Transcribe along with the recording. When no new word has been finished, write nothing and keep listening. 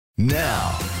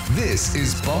Now, this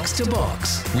is Box to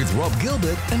Box with Rob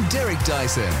Gilbert and Derek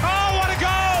Dyson. Oh, what a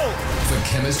goal! For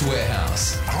Chemist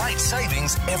Warehouse. Great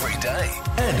savings every day.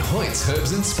 And Hoyt's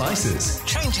Herbs and Spices.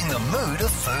 Changing the mood of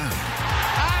food.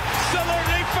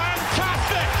 Absolutely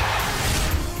fantastic!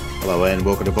 Hello and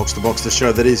welcome to Box to Box, the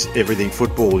show that is everything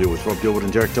football. You're with Rob Gilbert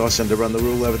and Derek Dyson to run the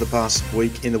rule over the past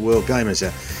week in the World Game as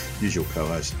our usual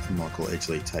co-host Michael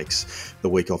Edgley takes the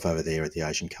week off over there at the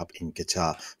Asian Cup in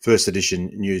Qatar. First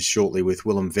edition news shortly with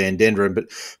Willem van Denderen.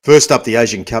 But first up, the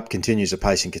Asian Cup continues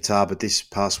apace in Qatar, but this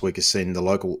past week has seen the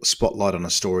local spotlight on a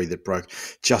story that broke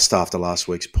just after last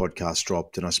week's podcast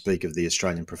dropped. And I speak of the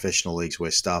Australian professional leagues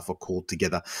where staff were called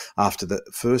together after the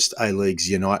first A-League's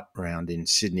Unite round in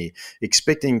Sydney,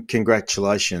 expecting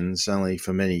congratulations, only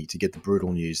for many to get the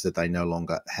brutal news that they no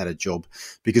longer had a job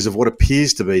because of what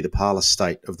appears to be the parlous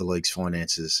state of the league's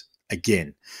finances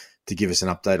again. To give us an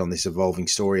update on this evolving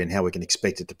story and how we can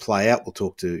expect it to play out, we'll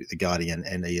talk to The Guardian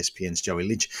and ESPN's Joey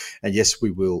Lynch. And yes,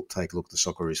 we will take a look at the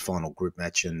Socceroos final group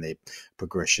match and their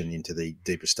progression into the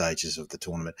deeper stages of the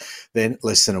tournament. Then,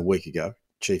 less than a week ago,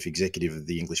 Chief Executive of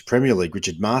the English Premier League,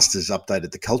 Richard Masters,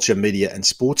 updated the Culture, Media and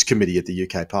Sports Committee at the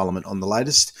UK Parliament on the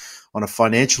latest on a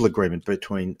financial agreement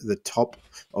between the top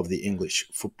of the English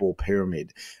football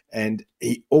pyramid. And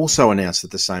he also announced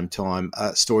at the same time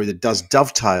a story that does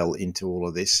dovetail into all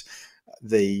of this,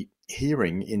 the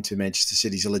hearing into Manchester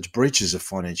City's alleged breaches of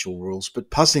financial rules, but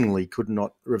puzzlingly could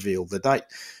not reveal the date.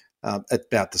 At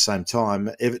about the same time,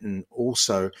 Everton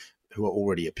also, who are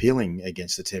already appealing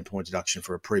against the 10-point deduction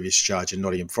for a previous charge, and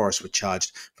Nottingham Forest were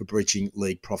charged for breaching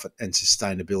league profit and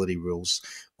sustainability rules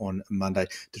on Monday.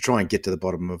 To try and get to the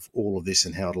bottom of all of this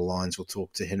and how it aligns, we'll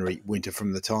talk to Henry Winter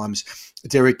from The Times.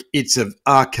 Derek, it's an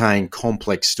arcane,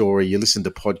 complex story. You listen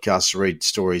to podcasts, read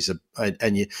stories,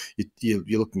 and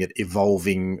you're looking at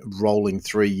evolving, rolling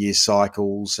 3-year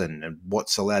cycles and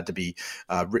what's allowed to be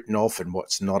written off and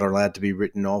what's not allowed to be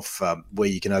written off, where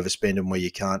you can overspend and where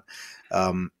you can't.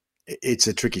 It's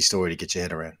a tricky story to get your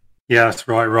head around. Yeah, that's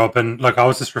right, Rob. And look, I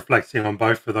was just reflecting on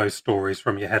both of those stories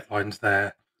from your headlines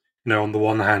there. You know, on the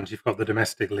one hand, you've got the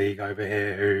domestic league over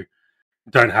here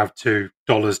who don't have $2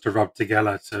 to rub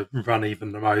together to run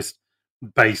even the most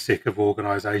basic of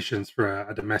organisations for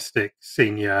a domestic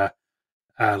senior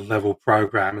level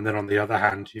program. And then on the other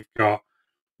hand, you've got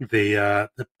the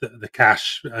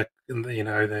cash,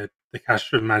 the cash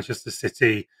from Manchester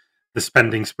City, the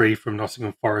spending spree from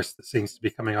Nottingham Forest that seems to be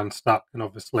coming unstuck, and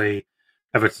obviously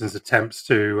Everton's attempts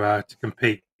to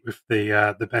compete with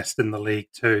the best in the league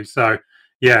too. So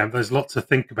yeah, there's lots to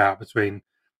think about between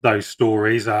those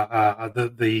stories.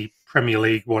 The Premier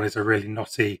League one is a really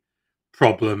knotty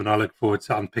problem, and I look forward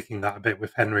to unpicking that a bit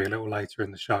with Henry a little later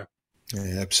in the show.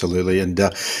 Yeah, absolutely. And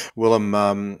Willem,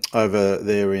 over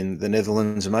there in the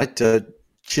Netherlands, mate,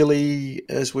 chilly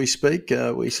as we speak.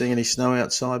 Are we seeing any snow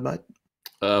outside, mate?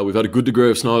 We've had a good degree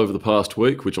of snow over the past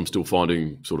week, which I'm still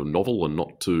finding sort of novel and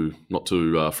not too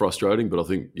frustrating. But I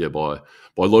think, yeah, by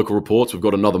local reports, we've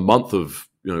got another month of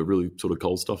really sort of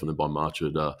cold stuff, and then by March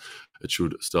it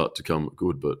should start to come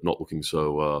good. But not looking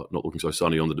so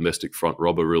sunny on the domestic front.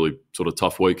 Rob, a really sort of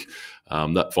tough week.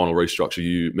 That final restructure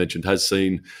you mentioned has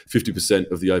seen 50%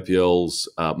 of the APL's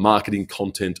marketing,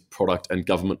 content, product, and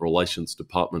government relations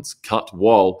departments cut,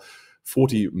 while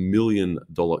 $40 million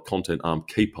content arm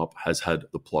Keep Up has had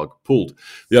the plug pulled.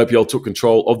 The APL took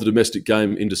control of the domestic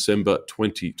game in December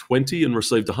 2020 and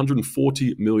received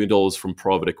 $140 million from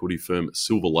private equity firm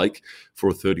Silver Lake for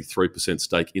a 33%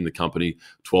 stake in the company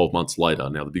 12 months later.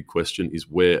 Now, the big question is,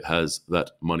 where has that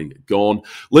money gone?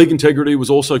 League integrity was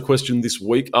also questioned this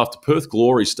week after Perth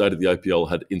Glory stated the APL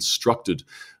had instructed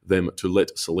them to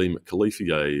let Salim Khalifi,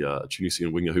 a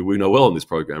Tunisian winger who we know well in this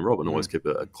program, Rob, and always keep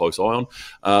a close eye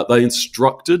on. They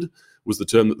instructed was the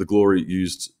term that the Glory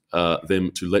used them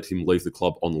to let him leave the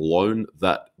club on loan.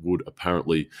 That would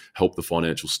apparently help the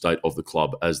financial state of the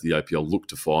club as the APL looked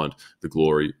to find the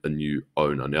Glory a new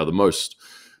owner. Now, the most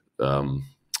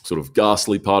sort of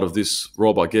ghastly part of this,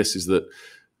 Rob, I guess, is that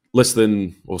less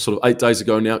than, or sort of 8 days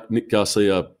ago now, Nick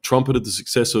Garcia trumpeted the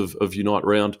success of Unite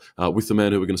Round with the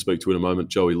man who we're going to speak to in a moment,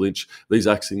 Joey Lynch. These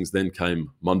actions then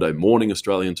came Monday morning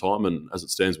Australian time, and as it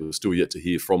stands, we're still yet to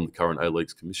hear from the current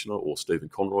A-League's commissioner, or Stephen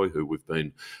Conroy, who we've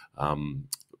been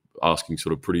asking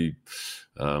sort of pretty,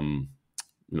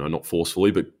 not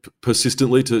forcefully, but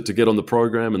persistently to get on the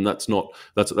program, and that's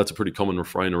a pretty common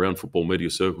refrain around football media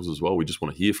circles as well. We just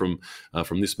want to hear from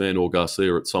this man or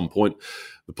Garcia at some point.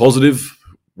 The positive,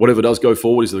 whatever does go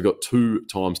forward, is they've got 2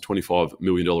 times $25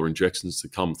 million injections to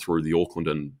come through the Auckland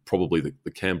and probably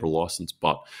the Canberra licence.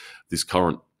 But this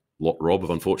current lot, Rob, have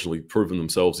unfortunately proven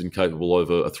themselves incapable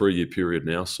over a 3-year period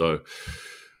now. So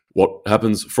What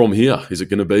happens from here? Is it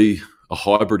going to be a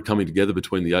hybrid coming together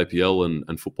between the APL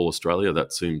and Football Australia?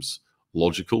 That seems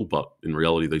logical, but in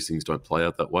reality, these things don't play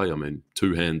out that way. I mean,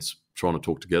 two hands trying to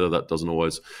talk together, that doesn't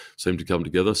always seem to come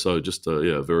together. So just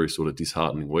a very sort of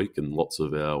disheartening week, and lots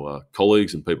of our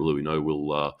colleagues and people who we know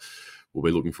will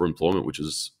be looking for employment, which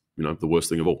is the worst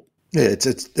thing of all. Yeah,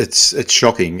 it's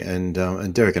shocking,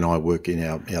 and Derek and I work in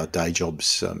our day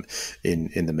jobs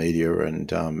in the media,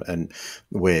 and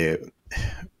we're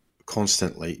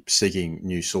constantly seeking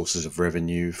new sources of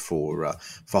revenue for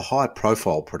high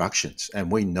profile productions,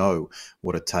 and we know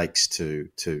what it takes to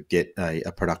get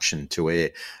a production to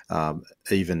air,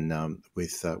 even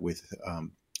with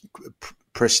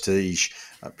prestige,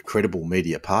 credible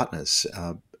media partners.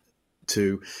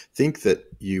 To think that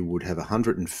you would have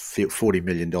 $140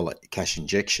 million cash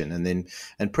injection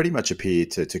and pretty much appear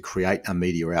to create a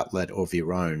media outlet of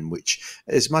your own, which,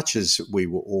 as much as we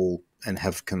were all and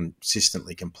have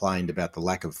consistently complained about the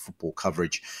lack of football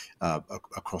coverage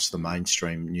across the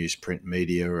mainstream newsprint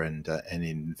media and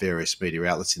in various media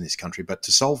outlets in this country, but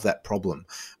to solve that problem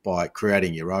by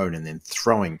creating your own and then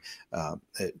throwing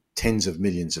tens of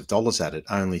millions of dollars at it,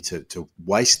 only to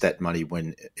waste that money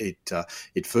when it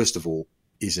first of all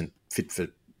isn't fit for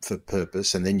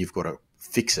purpose, and then you've got to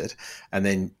fix it, and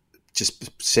then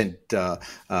just sent a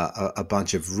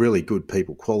bunch of really good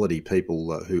people, quality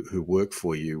people who work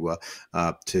for you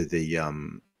to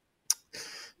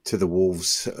the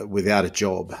wolves without a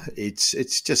job.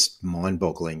 It's just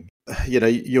mind-boggling.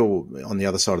 You're on the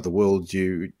other side of the world.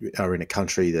 You are in a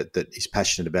country that is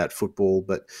passionate about football,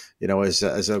 but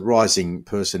as a rising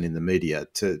person in the media,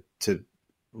 to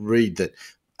read that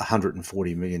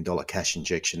 $140 million cash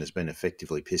injection has been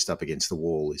effectively pissed up against the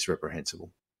wall is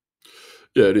reprehensible.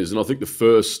 Yeah, it is. And I think the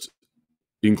first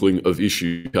inkling of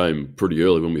issue came pretty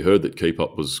early when we heard that Keep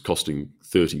Up was costing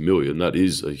 $30 million. That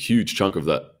is a huge chunk of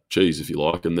that cheese, if you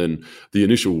like. And then the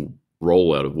initial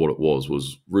rollout of what it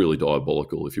was really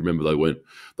diabolical. If you remember,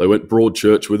 they went broad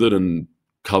church with it and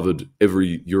covered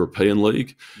every European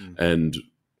league and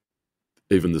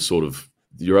even the sort of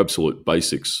your absolute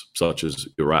basics, such as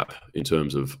your app in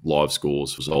terms of live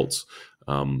scores, results,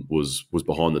 was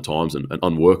behind the times and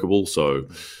unworkable. So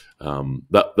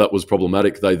that was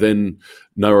problematic. They then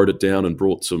narrowed it down and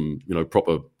brought some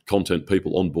proper content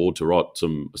people on board to write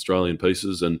some Australian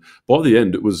pieces. And by the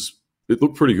end, it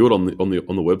looked pretty good on the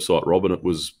website, Rob, and it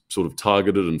was sort of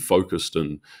targeted and focused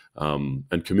and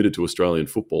committed to Australian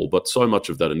football. But so much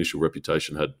of that initial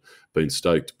reputation had been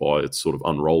staked by its sort of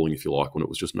unrolling, if you like, when it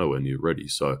was just nowhere near ready.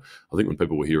 So I think when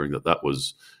people were hearing that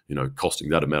was costing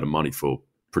that amount of money for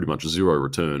pretty much zero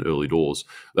return early doors,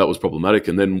 that was problematic.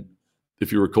 And then,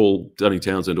 if you recall, Danny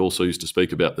Townsend also used to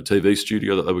speak about the TV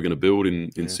studio that they were going to build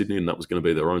in Sydney, and that was going to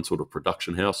be their own sort of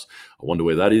production house. I wonder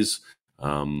where that is,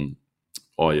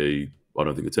 i.e., I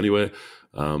don't think it's anywhere.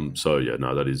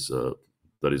 That is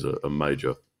a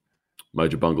major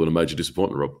bungle and a major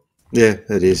disappointment, Rob. Yeah,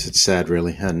 it is. It's sad,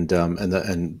 really, and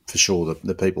for sure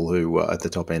the people who are at the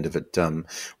top end of it,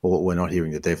 we're not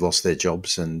hearing that they've lost their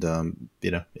jobs, and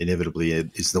inevitably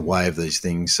is the way of these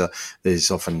things. There's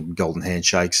often golden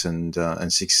handshakes and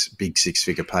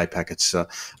six-figure pay packets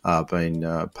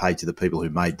being paid to the people who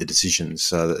made the decisions.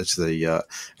 So it's the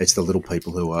little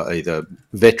people who are either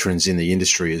veterans in the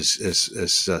industry as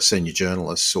senior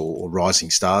journalists or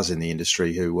rising stars in the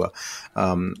industry who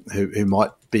might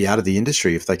be out of the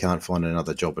industry if they can't find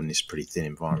another job in this pretty thin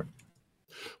environment.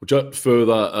 We'll chat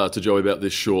further to Joey about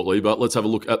this shortly, but let's have a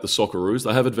look at the Socceroos.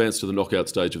 They have advanced to the knockout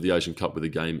stage of the Asian Cup with a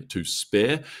game to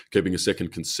spare, keeping a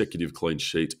second consecutive clean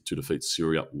sheet to defeat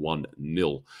Syria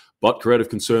 1-0. But creative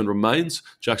concern remains.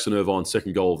 Jackson Irvine's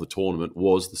second goal of the tournament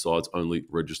was the side's only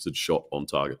registered shot on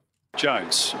target.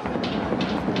 Jones.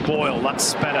 Boyle,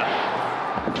 that's better.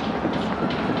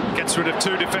 Gets rid of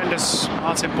two defenders.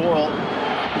 Martin Boyle.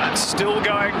 And still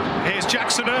going. Here's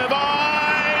Jackson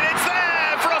Irvine. It's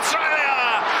there for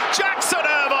Australia. Jackson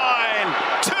Irvine.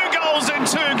 2 goals in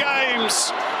 2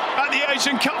 games at the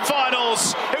Asian Cup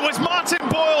finals. It was Martin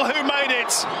Boyle who made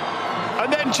it.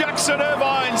 And then Jackson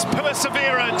Irvine's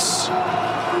perseverance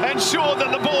ensured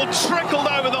that the ball trickled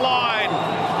over the line.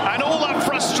 And all that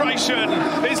frustration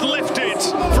is lifted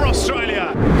for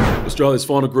Australia. Australia's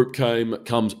final group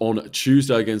comes on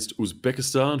Tuesday against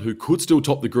Uzbekistan, who could still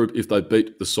top the group if they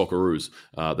beat the Socceroos.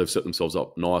 They've set themselves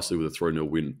up nicely with a 3-0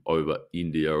 win over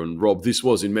India. And Rob, this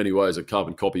was in many ways a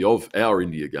carbon copy of our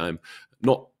India game.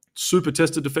 Not super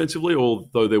tested defensively,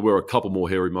 although there were a couple more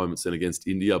hairy moments than against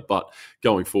India. But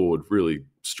going forward, really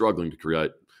struggling to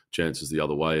create chances the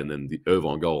other way. And then the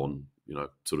Irvine goal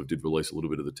sort of did release a little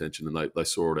bit of the tension, and they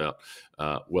saw it out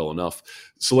well enough.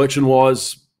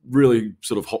 Selection-wise, really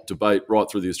sort of hot debate right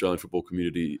through the Australian football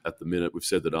community at the minute. We've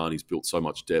said that Arnie's built so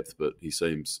much depth, but he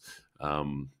seems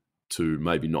to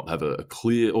maybe not have a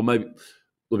clear, or maybe,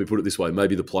 let me put it this way,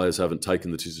 maybe the players haven't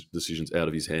taken the decisions out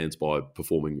of his hands by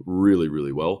performing really,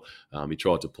 really well. He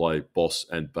tried to play Boss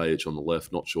and Bajic on the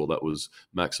left. Not sure that was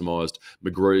maximised.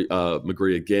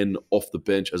 McGree again off the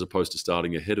bench as opposed to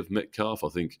starting ahead of Metcalf. I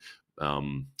think,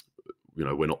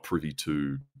 we're not privy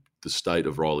to the state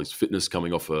of Riley's fitness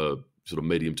coming off a sort of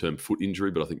medium-term foot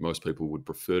injury, but I think most people would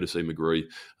prefer to see McGree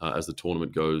as the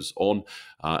tournament goes on.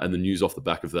 And the news off the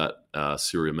back of that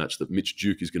Syria match that Mitch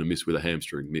Duke is going to miss with a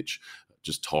hamstring. Mitch,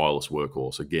 just tireless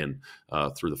workhorse again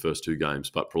through the first two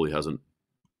games, but probably hasn't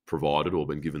provided or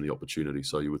been given the opportunity.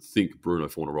 So you would think Bruno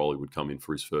Fornaroli would come in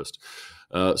for his first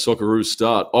Socceroos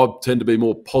start. I tend to be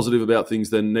more positive about things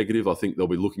than negative. I think they'll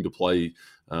be looking to play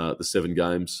the 7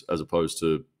 games as opposed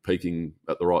to peaking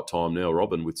at the right time now,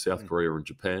 Robin, with South Korea and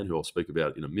Japan, who I'll speak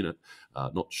about in a minute,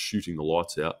 not shooting the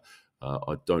lights out.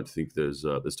 I don't think there's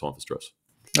time for stress.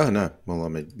 Oh, no. Well, I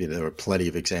mean, there are plenty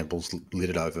of examples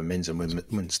littered over men's and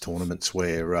women's tournaments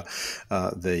where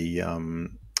the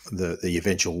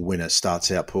eventual winner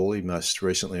starts out poorly. Most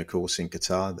recently, of course, in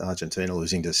Qatar, Argentina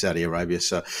losing to Saudi Arabia.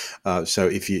 So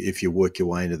if you work your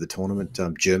way into the tournament,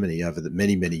 Germany over the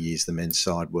many years, the men's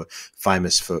side were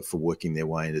famous for working their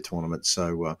way into tournaments.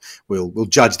 So we'll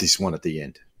judge this one at the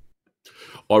end.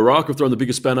 Iraq have thrown the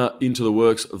biggest spanner into the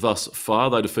works thus far.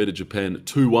 They defeated Japan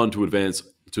 2-1 to advance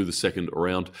to the second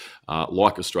round.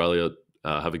 Like Australia,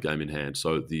 have a game in hand.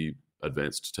 So the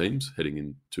advanced teams heading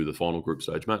into the final group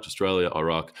stage match: Australia,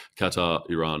 Iraq, Qatar,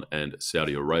 Iran, and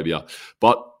Saudi Arabia.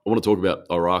 But I want to talk about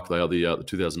Iraq. They are the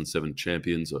 2007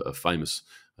 champions, a famous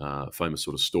sort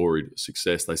of storied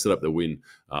success. They set up their win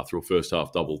through a first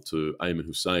half double to Ayman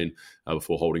Hussein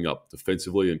before holding up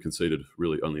defensively and conceded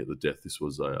really only at the death. This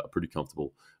was a pretty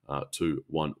comfortable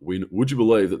 2-1 win. Would you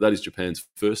believe that is Japan's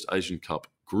first Asian Cup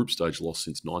group stage loss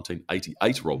since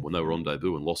 1988, Rob, when they were on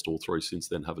debut and lost all 3 since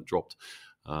then? Haven't dropped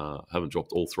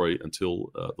all 3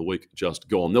 until the week just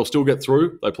gone. They'll still get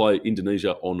through. They play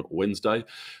Indonesia on Wednesday.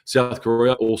 South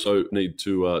Korea also need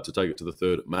to take it to the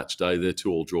third match day. Their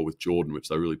 2-2 draw with Jordan, which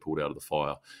they really pulled out of the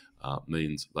fire,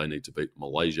 means they need to beat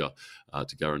Malaysia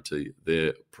to guarantee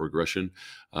their progression.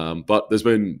 But there's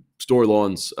been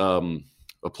storylines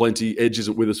aplenty. Edge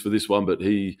isn't with us for this one, but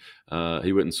he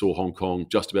went and saw Hong Kong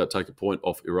just about take a point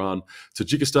off Iran.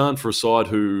 Tajikistan, for a side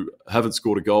who haven't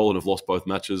scored a goal and have lost both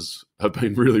matches, have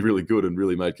been really, really good and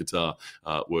really made Qatar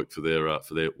work for their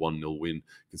 1-0 win,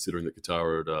 considering that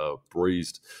Qatar had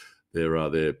breezed their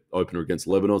opener against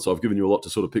Lebanon. So I've given you a lot to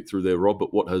sort of pick through there, Rob,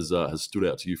 but what has stood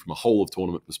out to you from a whole of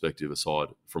tournament perspective, aside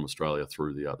from Australia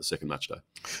through the second match day?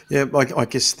 Yeah, I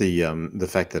guess the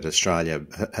fact that Australia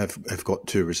have got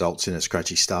 2 results in a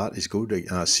scratchy start is good.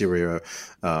 Syria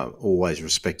always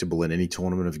respectable in any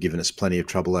tournament, have given us plenty of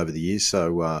trouble over the years.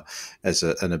 So as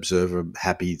an observer,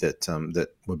 happy that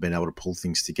we've been able to pull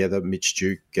things together. Mitch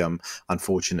Duke,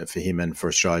 unfortunate for him and for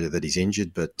Australia that he's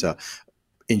injured, but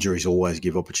injuries always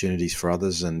give opportunities for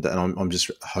others, and I'm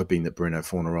just hoping that Bruno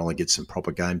Fornaroli gets some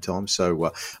proper game time.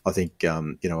 So I think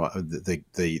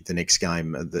the next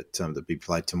game that be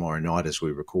played tomorrow night as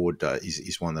we record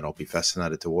is one that I'll be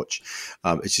fascinated to watch.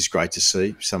 It's just great to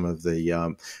see some of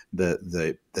the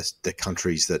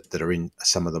countries that are in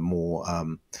some of the more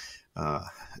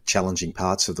challenging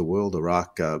parts of the world.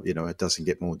 Iraq, it doesn't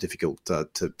get more difficult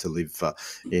to live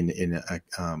in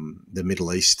the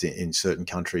Middle East in certain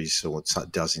countries, or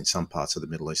it does in some parts of the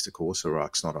Middle East. Of course,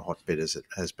 Iraq's not a hotbed as it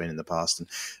has been in the past,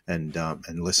 and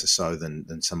lesser so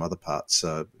than some other parts.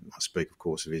 I speak, of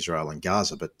course, of Israel and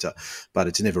Gaza, but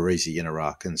it's never easy in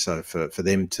Iraq, and so for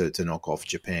them to knock off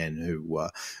Japan, who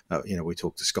we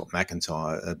talked to Scott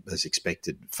McIntyre as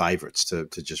expected favourites to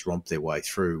just romp their way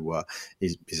through,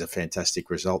 is a fantastic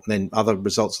result. And then other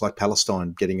results like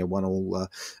Palestine getting a 1-1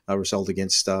 result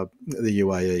against the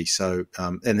UAE. So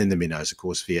and then the minnows, of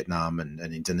course, Vietnam and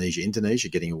Indonesia. Indonesia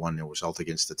getting a 1-0 result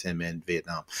against the 10-man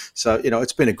Vietnam. So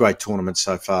it's been a great tournament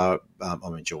so far.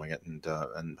 I'm enjoying it,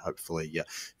 and hopefully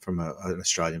from an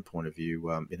Australian point of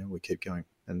view, we keep going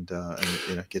and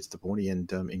get to the pointy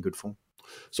end in good form.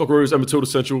 Socceroos and Matilda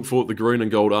Central for the Green and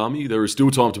Gold Army. There is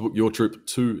still time to book your trip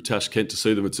to Tashkent to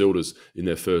see the Matildas in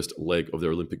their first leg of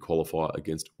their Olympic qualifier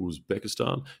against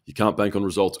Uzbekistan. You can't bank on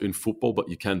results in football, but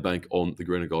you can bank on the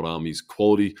Green and Gold Army's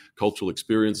quality, cultural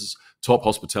experiences, top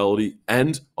hospitality,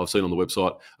 and I've seen on the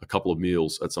website a couple of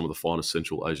meals at some of the finest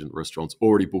Central Asian restaurants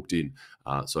already booked in.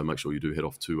 So make sure you do head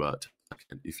off to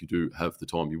And if you do have the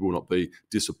time, you will not be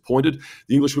disappointed.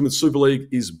 The English Women's Super League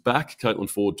is back. Caitlin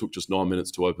Ford took just 9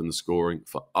 minutes to open the scoring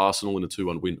for Arsenal in a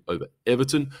 2-1 win over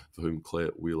Everton, for whom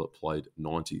Claire Wheeler played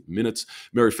 90 minutes.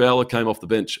 Mary Fowler came off the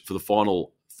bench for the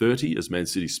final 30 as Man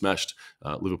City smashed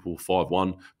Liverpool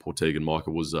 5-1. Poor Tegan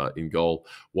Micah was in goal.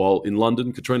 While in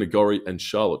London, Katrina Gorry and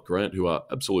Charlotte Grant, who are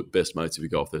absolute best mates if you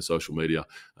go off their social media,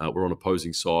 were on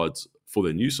opposing sides for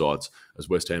their new sides as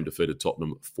West Ham defeated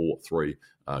Tottenham 4-3.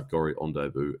 Gorry on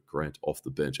debut, Grant off the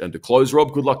bench. And to close,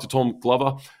 Rob, good luck to Tom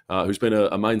Glover, who's been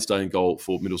a mainstay in goal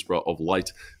for Middlesbrough of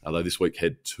late. They this week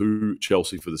head to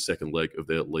Chelsea for the second leg of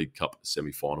their League Cup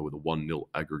semi-final with a 1-0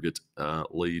 aggregate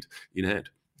lead in hand.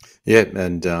 Yeah,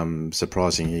 and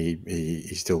surprising he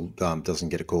still doesn't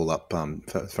get a call up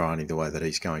for only the way that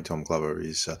he's going. Tom Glover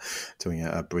is doing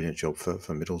a brilliant job for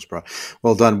Middlesbrough.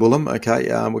 Well done, Willem. Okay,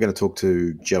 we're going to talk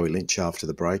to Joey Lynch after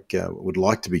the break. Would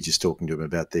like to be just talking to him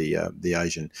about the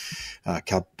Asian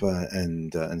Cup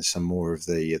and some more of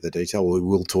the detail. We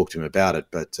will talk to him about it,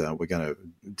 but we're going to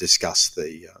discuss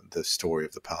the story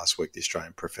of the past week, the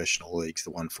Australian Professional Leagues, the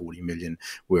 140 million,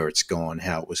 where it's gone,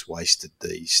 how it was wasted,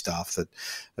 the staff that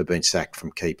have been sacked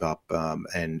from Keep Up,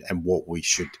 and what we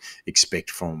should expect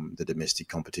from the domestic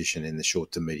competition in the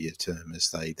short to medium term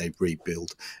as they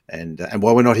rebuild, and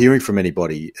why we're not hearing from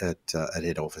anybody at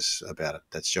head office about it.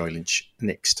 That's Joey Lynch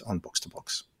next on Box to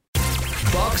Box.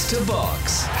 Box to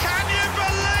Box. Can you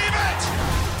believe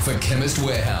it? For Chemist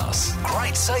Warehouse.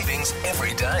 Great savings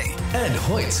every day. And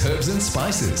Hoyt's Herbs and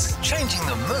Spices. Changing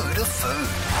the mood of food.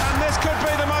 And this could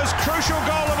be the most crucial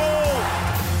goal of all.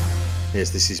 Yes,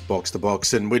 this is Box to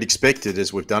Box, and we'd expected,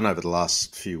 as we've done over the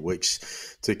last few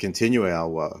weeks, to continue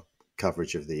our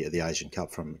coverage of the Asian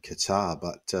Cup from Qatar.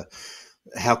 But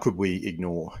how could we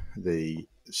ignore the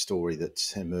story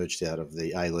that's emerged out of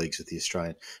the A-Leagues with the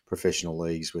Australian Professional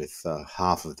Leagues, with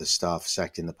half of the staff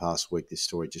sacked in the past week? This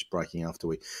story just breaking after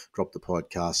we dropped the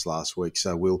podcast last week.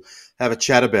 So we'll have a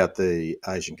chat about the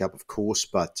Asian Cup, of course,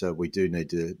 but we do need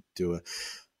to do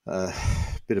a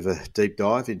bit of a deep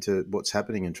dive into what's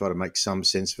happening and try to make some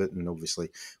sense of it. And obviously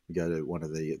we go to one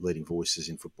of the leading voices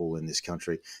in football in this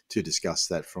country to discuss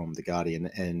that, from The Guardian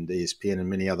and ESPN and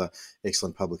many other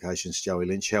excellent publications. Joey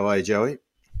Lynch, how are you, Joey?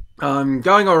 I'm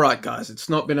going all right, guys. It's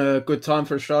not been a good time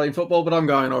for Australian football, but I'm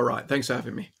going all right. Thanks for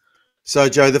having me. So,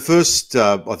 Joe, the first,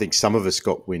 I think some of us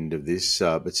got wind of this,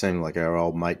 but it seemed like our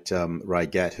old mate Ray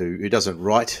Gatt, who doesn't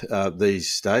write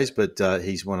these days, but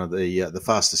he's one of the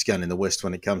fastest gun in the West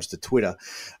when it comes to Twitter.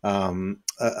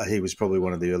 He was probably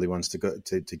one of the early ones to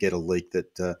get a leak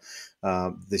that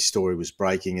this story was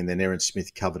breaking, and then Aaron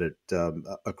Smith covered it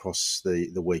across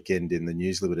the weekend in the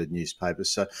News Limited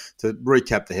newspapers. So, to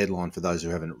recap the headline for those who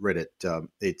haven't read it,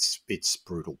 it's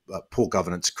brutal. Poor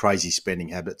governance, crazy spending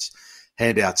habits,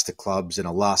 handouts to clubs, and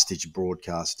a last-ditch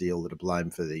broadcast deal that are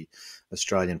blamed for the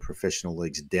Australian Professional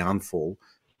League's downfall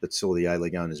that saw the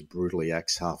A-League owners brutally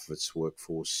axe half of its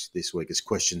workforce this week, as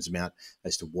questions mount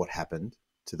as to what happened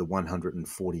to the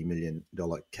 $140 million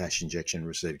cash injection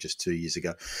received just 2 years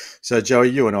ago. So, Joey,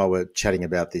 you and I were chatting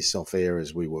about this off air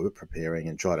as we were preparing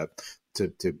and try to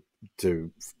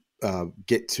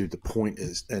get to the point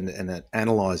and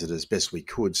analyse it as best we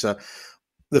could. So,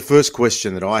 the first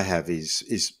question that I have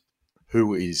is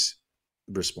who is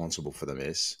responsible for the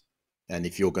mess? And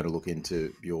if you're going to look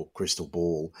into your crystal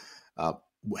ball,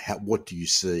 what do you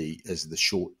see as the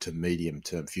short to medium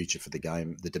term future for the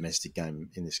game, the domestic game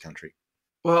in this country?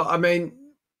 Well, I mean,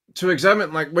 to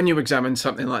examine, like when you examine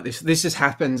something like this has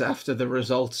happened after the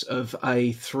results of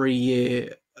a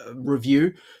 3-year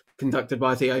review conducted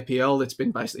by the APL. It's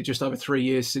been basically just over 3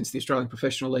 years since the Australian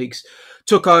Professional Leagues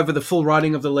took over the full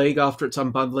running of the league after its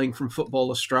unbundling from Football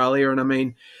Australia. And I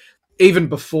mean, even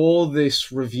before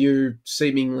this review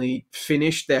seemingly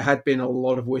finished, there had been a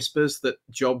lot of whispers that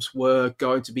jobs were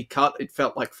going to be cut. It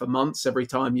felt like for months, every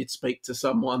time you'd speak to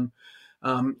someone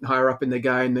higher up in the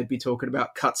game, they'd be talking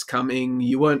about cuts coming.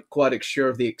 You weren't quite sure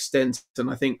of the extent, and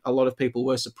I think a lot of people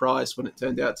were surprised when it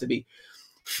turned out to be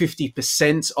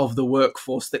 50% of the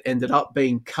workforce that ended up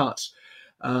being cut.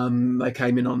 They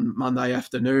came in on Monday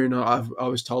afternoon. I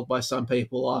was told by some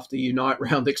people after Unite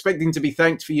Round, expecting to be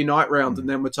thanked for Unite Round, and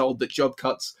then were told that job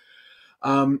cuts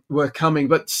were coming.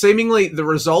 But seemingly the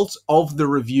result of the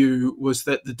review was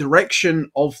that the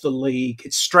direction of the league,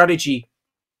 its strategy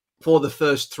for the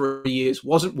first 3 years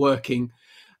wasn't working.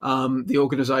 The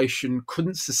organisation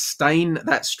couldn't sustain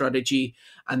that strategy,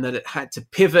 and that it had to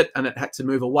pivot and it had to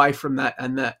move away from that,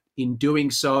 and that in doing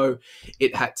so,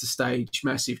 it had to stage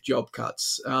massive job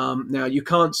cuts. Now, you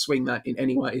can't swing that in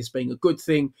any way as being a good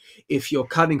thing. If you're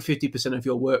cutting 50% of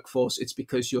your workforce, it's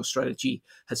because your strategy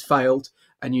has failed.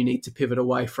 and you need to pivot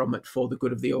away from it for the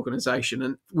good of the organisation.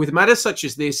 And with matters such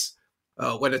as this,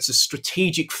 when it's a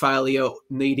strategic failure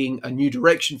needing a new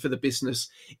direction for the business,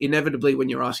 inevitably when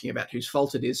you're asking about whose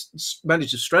fault it is,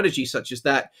 managed a strategy such as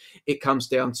that, it comes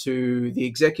down to the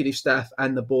executive staff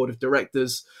and the board of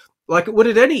directors, like it would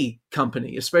at any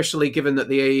company, especially given that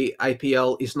the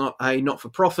APL is not a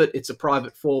not-for-profit, it's a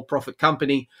private for-profit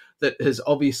company that has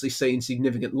obviously seen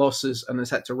significant losses and has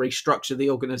had to restructure the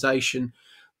organisation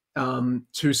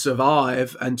to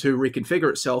survive and to reconfigure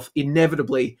itself.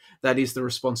 Inevitably, that is the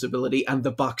responsibility, and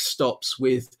the buck stops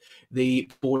with the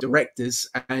board of directors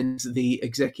and the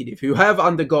executive, who have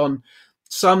undergone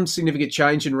some significant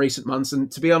change in recent months.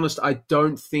 And to be honest, I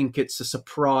don't think it's a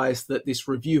surprise that this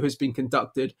review has been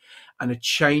conducted and a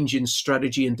change in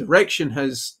strategy and direction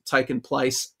has taken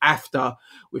place after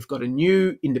we've got a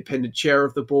new independent chair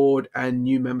of the board and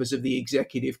new members of the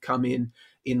executive come in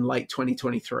late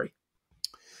 2023.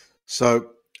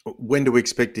 So when do we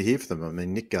expect to hear from them? I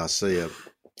mean, Nick Garcia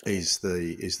is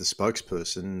the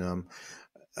spokesperson.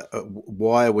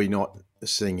 Why are we not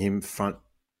seeing him front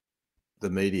the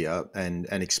media and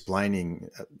explaining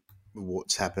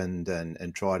what's happened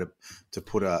and try to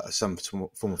put some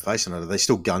form of face on it? Are they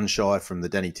still gun shy from the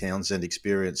Danny Townsend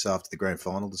experience after the grand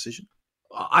final decision?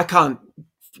 I can't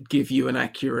give you an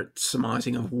accurate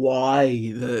surmising of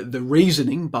why the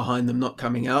reasoning behind them not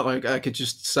coming out. I could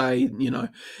just say,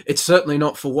 it's certainly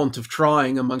not for want of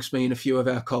trying amongst me and a few of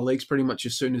our colleagues. Pretty much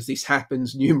as soon as this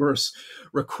happens, numerous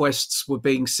requests were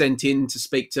being sent in to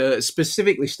speak to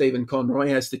specifically Stephen Conroy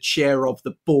as the chair of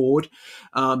the board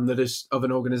that is of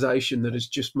an organisation that has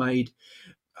just made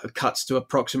cuts to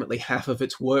approximately half of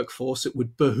its workforce. It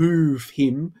would behoove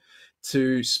him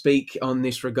to speak on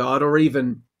this regard, or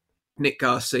even Nick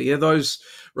Garcia. Those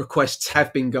requests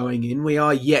have been going in. We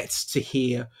are yet to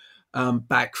hear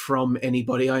back from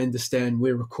anybody. I understand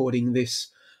we're recording this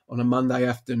on a Monday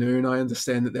afternoon. I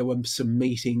understand that there were some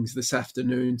meetings this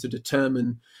afternoon to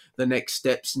determine the next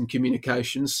steps in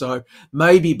communication. So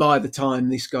maybe by the time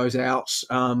this goes out,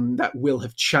 that will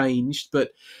have changed.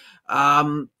 But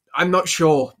I'm not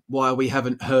sure why we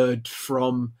haven't heard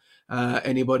from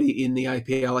anybody in the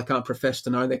APL. I can't profess to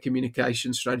know their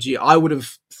communication strategy. I would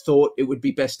have thought it would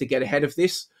be best to get ahead of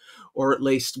this, or at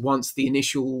least once the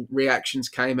initial reactions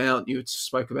came out. You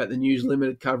spoke about the News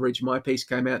Limited coverage. My piece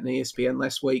came out in ESPN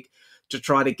last week, to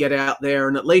try to get out there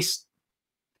and at least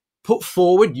put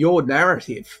forward your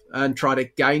narrative and try to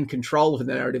gain control of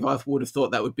the narrative. I would have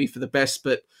thought that would be for the best,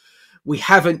 but we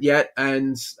haven't yet.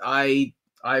 And I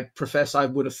profess I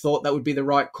would have thought that would be the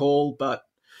right call, but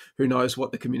who knows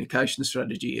what the communication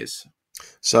strategy is.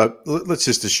 So let's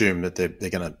just assume that they're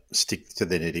going to stick to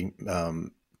their knitting,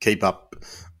 keep up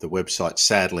the website.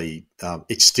 Sadly,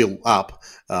 it's still up,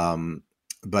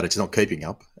 but it's not keeping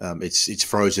up. It's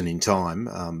frozen in time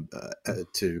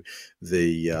to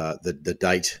the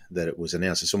date that it was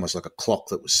announced. It's almost like a clock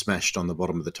that was smashed on the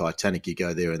bottom of the Titanic. You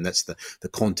go there, and that's the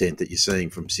content that you're seeing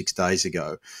from 6 days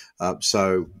ago.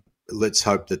 So let's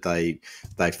hope that they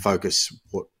focus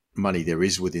what money there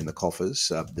is within the coffers,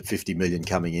 the 50 million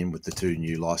coming in with the 2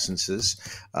 new licenses.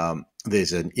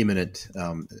 There's an imminent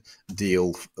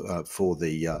deal for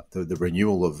the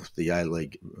renewal of the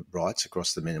A-League rights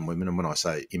across the men and women. And when I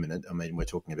say imminent, I mean we're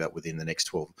talking about within the next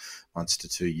 12 months to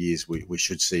 2 years, we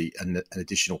should see an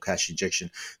additional cash injection.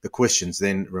 The questions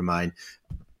then remain,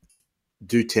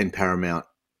 do 10 Paramount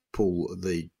pull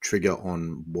the trigger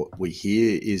on what we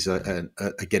hear is a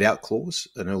get-out clause,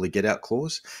 an early get-out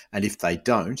clause? And if they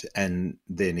don't, and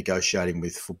they're negotiating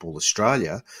with Football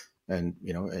Australia, and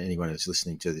anyone who's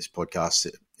listening to this podcast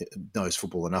knows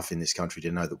football enough in this country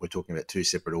to know that we're talking about 2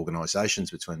 separate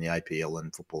organisations between the APL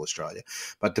and Football Australia.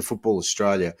 But the Football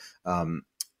Australia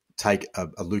take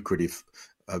a lucrative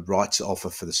rights offer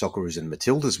for the Socceroos and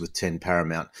Matildas with 10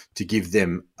 Paramount to give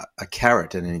them a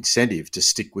carrot and an incentive to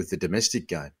stick with the domestic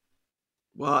game?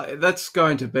 Well, that's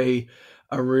going to be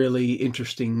a really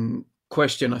interesting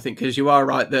question, I think, because you are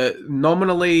right that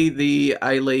nominally the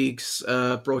A-League's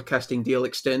broadcasting deal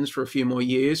extends for a few more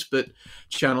years, but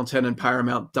Channel 10 and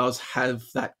Paramount does have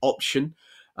that option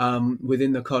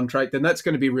within the contract. And that's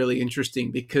going to be really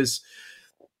interesting because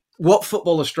what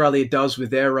Football Australia does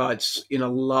with their rights in a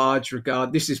large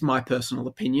regard, this is my personal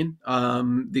opinion,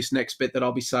 this next bit that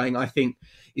I'll be saying, I think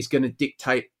is going to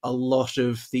dictate a lot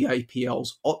of the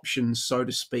APL's options, so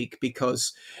to speak,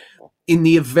 because in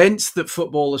the events that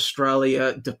Football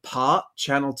Australia depart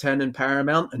Channel 10 and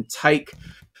Paramount and take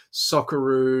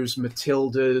Socceroos,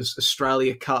 Matildas,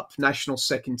 Australia Cup, national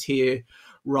second tier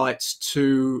rights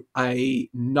to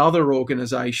another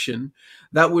organisation,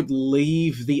 that would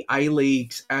leave the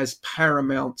A-Leagues as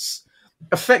Paramount's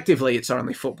effectively its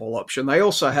only football option. They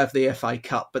also have the FA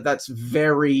Cup, but that's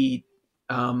very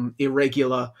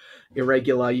irregular.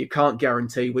 You can't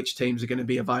guarantee which teams are going to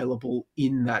be available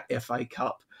in that FA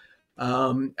Cup.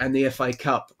 And the FA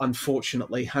Cup,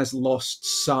 unfortunately, has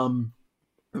lost some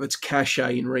of its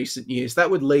cachet in recent years. That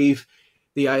would leave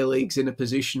the A-Leagues in a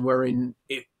position wherein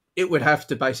it would have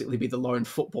to basically be the lone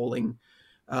footballing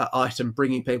item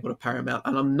bringing people to Paramount.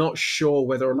 And I'm not sure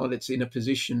whether or not it's in a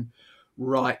position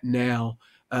right now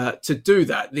to do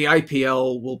that. The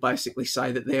APL will basically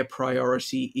say that their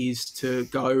priority is to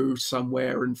go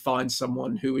somewhere and find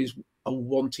someone who is a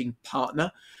wanting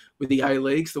partner with the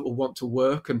A-Leagues that will want to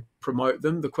work and promote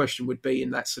them. The question would be,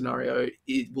 in that scenario,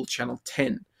 will Channel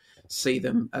 10 see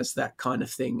them as that kind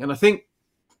of thing? And I think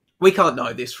we can't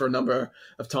know this for a number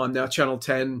of time now. Channel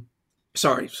 10,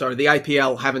 sorry, the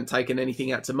APL haven't taken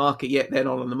anything out to market yet. They're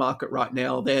not on the market right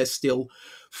now. They're still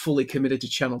fully committed to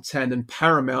Channel 10 and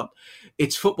Paramount.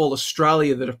 It's Football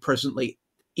Australia that are presently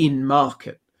in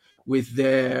market with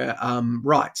their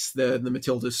rights, the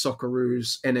Matildas,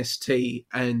 Socceroos, NST,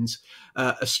 and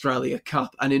Australia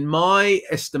Cup. And in my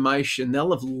estimation,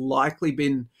 they'll have likely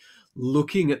been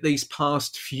looking at these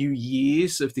past few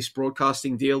years of this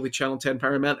broadcasting deal with Channel 10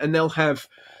 Paramount, and they'll have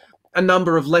a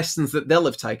number of lessons that they'll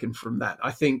have taken from that.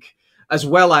 I think, as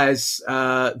well as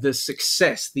the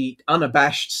success, the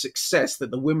unabashed success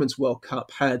that the Women's World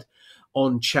Cup had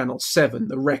on Channel 7,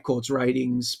 the records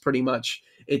ratings, pretty much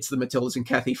it's the Matildas and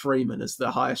Kathy Freeman as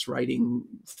the highest rating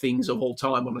things of all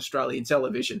time on Australian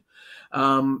television.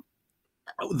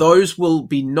 Those will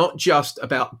be not just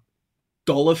about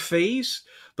dollar fees,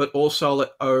 but also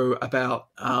about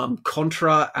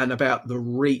contra and about the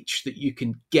reach that you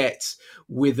can get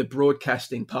with a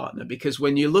broadcasting partner. Because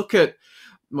when you look at,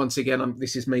 once again,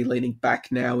 this is me leaning back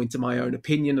now into my own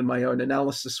opinion and my own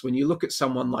analysis. When you look at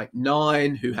someone like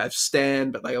Nine, who have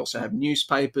Stan, but they also have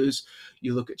newspapers,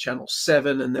 you look at Channel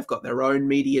 7 and they've got their own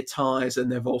media ties, and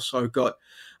they've also got,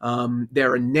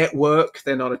 they're a network,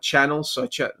 they're not a channel, so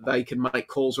they can make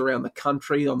calls around the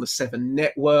country on the 7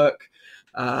 network.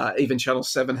 Even Channel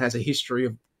 7 has a history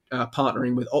of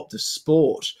partnering with Optus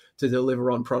Sport to deliver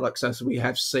on products, as we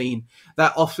have seen.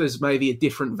 That offers maybe a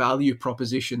different value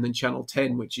proposition than Channel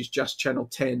 10, which is just Channel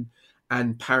 10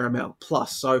 and Paramount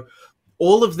Plus. So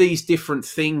all of these different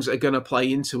things are going to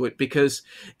play into it, because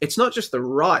it's not just the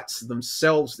rights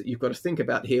themselves that you've got to think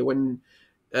about here. When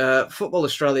Football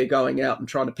Australia going out and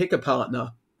trying to pick a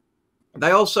partner, they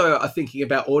also are thinking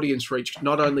about audience reach,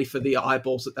 not only for the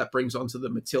eyeballs that brings onto the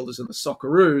Matildas and the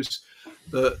Socceroos,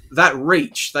 but that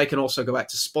reach, they can also go out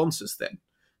to sponsors then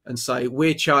and say,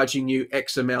 we're charging you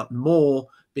X amount more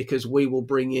because we will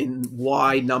bring in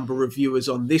Y number of viewers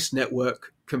on this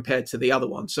network compared to the other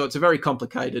one. So it's a very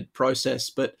complicated process,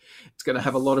 but it's going to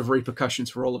have a lot of repercussions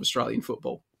for all of Australian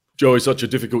football. Joey, such a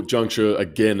difficult juncture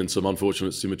again, and some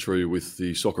unfortunate symmetry with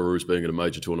the Socceroos being at a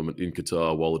major tournament in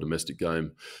Qatar while the domestic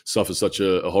game suffers such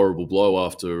a horrible blow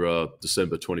after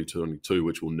December 2022,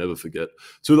 which we'll never forget.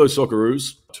 To those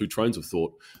Socceroos, 2 trains of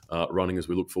thought running as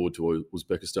we look forward to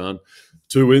Uzbekistan.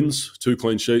 2 wins, 2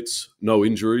 clean sheets, no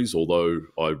injuries, although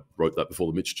I wrote that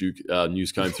before the Mitch Duke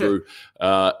news came through,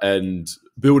 and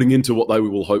building into what they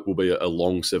will hope will be a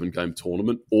long 7-game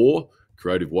tournament, or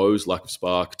creative woes, lack of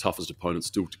spark, toughest opponents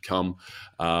still to come.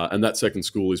 And that second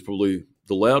school is probably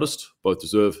the loudest. Both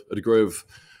deserve a degree of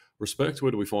respect. Where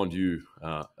do we find you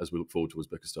as we look forward to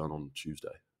Uzbekistan on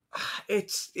Tuesday?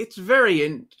 It's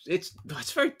very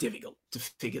difficult to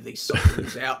figure these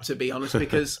songs out, to be honest,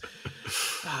 because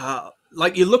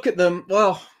like you look at them,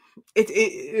 well,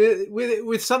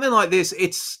 with something like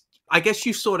this, I guess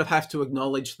you sort of have to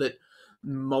acknowledge that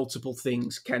multiple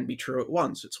things can be true at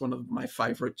once. It's one of my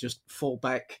favorite just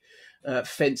fallback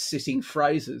fence-sitting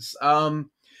phrases.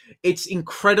 It's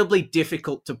incredibly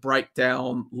difficult to break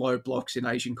down low blocks in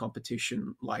Asian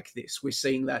competition like this. We're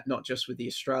seeing that not just with the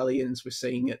Australians, we're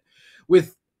seeing it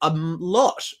with a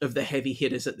lot of the heavy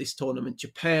hitters at this tournament.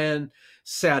 Japan,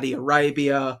 Saudi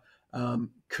Arabia,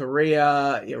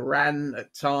 Korea, Iran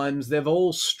at times. They've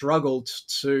all struggled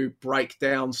to break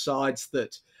down sides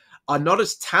that are not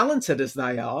as talented as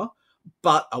they are,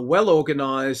 but are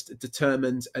well-organised,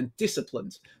 determined and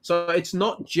disciplined. So it's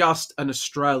not just an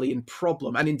Australian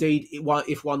problem. And indeed,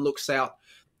 if one looks out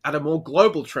at a more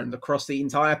global trend across the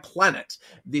entire planet,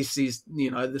 this is, the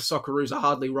Socceroos are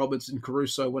hardly Robinson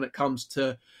Crusoe when it comes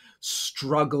to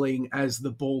struggling as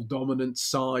the ball-dominant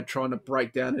side, trying to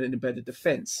break down an embedded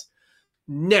defence.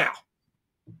 Now,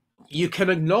 you can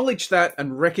acknowledge that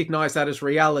and recognise that as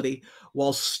reality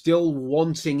while still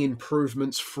wanting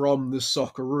improvements from the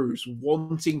Socceroos,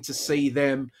 wanting to see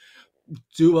them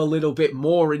do a little bit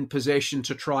more in possession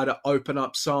to try to open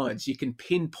up sides. You can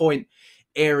pinpoint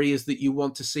areas that you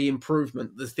want to see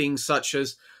improvement. The things such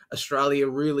as Australia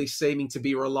really seeming to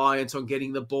be reliant on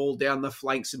getting the ball down the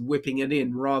flanks and whipping it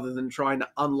in rather than trying to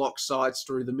unlock sides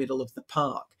through the middle of the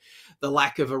park. The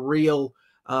lack of a real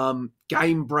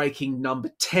game-breaking number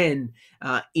 10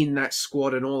 in that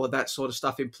squad and all of that sort of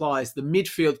stuff implies. The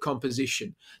midfield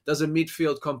composition. Does a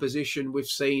midfield composition, we've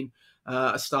seen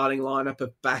a starting lineup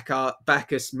of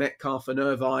Bacchus, Metcalfe and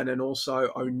Irvine, and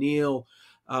also O'Neill,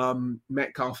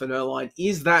 Metcalfe and Erline.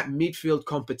 Is that midfield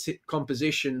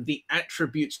composition, the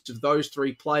attributes of those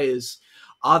three players,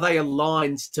 are they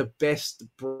aligned to best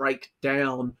break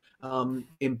down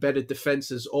embedded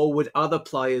defences, or would other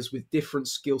players with different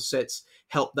skill sets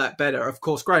help that better? Of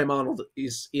course, Graham Arnold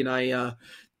is in a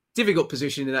difficult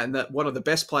position in that one of the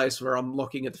best players for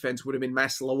unlocking a defence would have been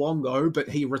Mas Luongo, but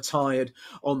he retired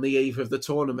on the eve of the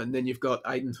tournament. Then you've got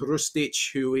Aiden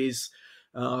Hrustic, who is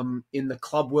in the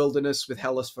club wilderness with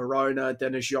Hellas Verona.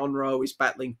 Denis Jonro is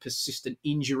battling persistent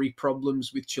injury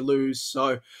problems with Toulouse.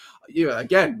 So,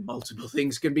 again, multiple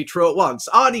things can be true at once.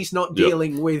 Arnie's not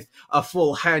dealing with a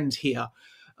full hand here.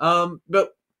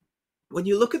 But when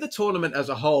you look at the tournament as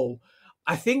a whole,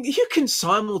 I think you can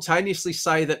simultaneously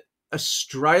say that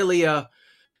Australia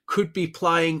could be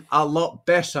playing a lot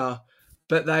better,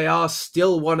 but they are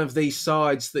still one of these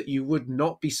sides that you would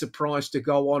not be surprised to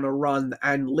go on a run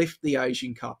and lift the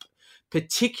Asian Cup,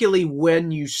 particularly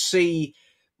when you see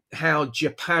how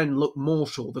Japan look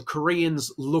mortal, the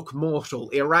Koreans look mortal,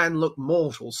 Iran look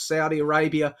mortal, Saudi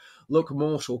Arabia look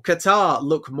mortal, Qatar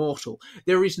look mortal.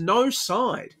 There is no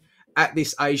side at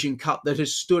this Asian Cup that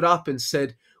has stood up and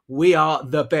said, we are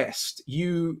the best.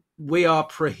 We are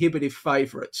prohibitive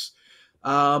favourites.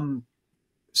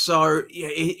 So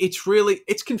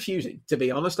it's confusing, to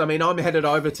be honest. I mean, I'm headed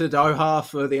over to Doha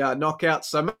for the knockouts,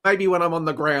 so maybe when I'm on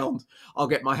the ground, I'll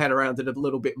get my head around it a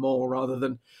little bit more rather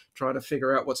than trying to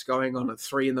figure out what's going on at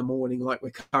 3 a.m, like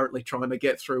we're currently trying to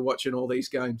get through watching all these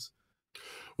games.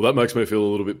 Well, that makes me feel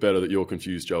a little bit better that you're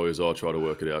confused, Joey, as I try to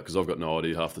work it out, because I've got no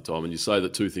idea half the time. And you say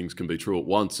that two things can be true at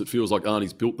once. It feels like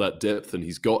Arnie's built that depth and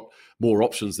he's got more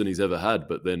options than he's ever had,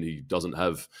 but then he doesn't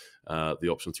have the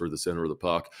option through the centre of the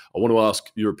park. I want to ask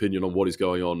your opinion on what is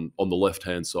going on the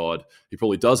left-hand side. He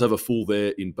probably does have a full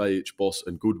there in Bajic, Boss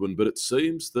and Goodwin, but it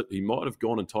seems that he might have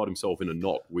gone and tied himself in a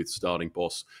knot with starting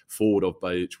Boss forward of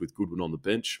Bajic with Goodwin on the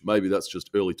bench. Maybe that's just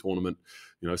early tournament,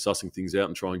 sussing things out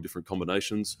and trying different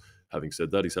combinations. Having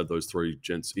said that, he's had those three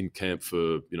gents in camp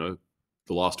for, the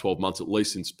last 12 months at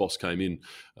least since Boss came in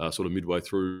sort of midway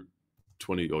through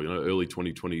early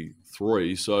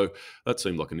 2023. So that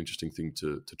seemed like an interesting thing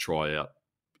to try out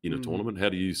in a tournament. How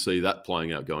do you see that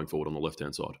playing out going forward on the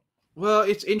left-hand side? Well,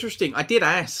 it's interesting. I did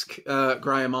ask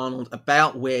Graham Arnold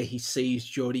about where he sees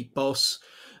Geordie Boss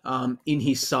in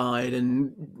his side,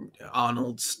 and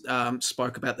Arnold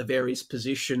spoke about the various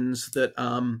positions that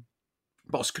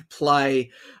Boss could play,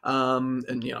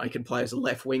 and he can play as a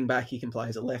left wing back, he can play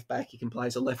as a left back, he can play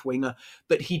as a left winger.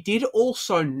 But he did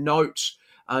also note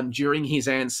during his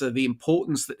answer the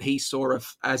importance that he saw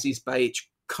of Aziz Bajic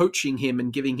coaching him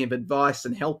and giving him advice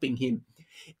and helping him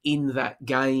in that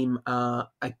game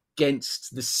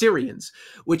against the Syrians,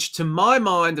 which to my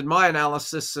mind and my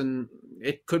analysis, and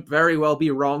it could very well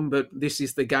be wrong, but this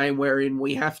is the game wherein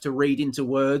we have to read into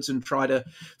words and try to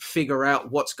figure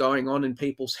out what's going on in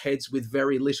people's heads with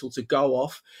very little to go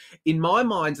off. In my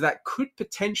mind, that could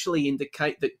potentially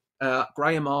indicate that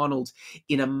Graham Arnold,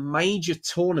 in a major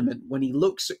tournament, when he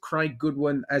looks at Craig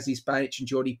Goodwin, Aziz Bajic and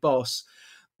Geordie Boss,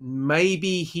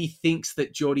 maybe he thinks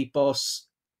that Geordie Boss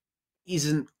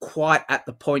isn't quite at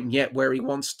the point yet where he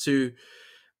wants to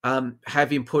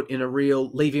have him put in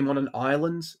leave him on an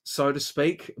island, so to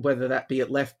speak, whether that be at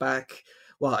left back.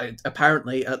 Well,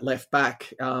 apparently at left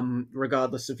back,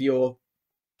 regardless of your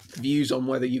views on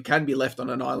whether you can be left on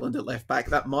an island at left back,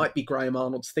 that might be Graham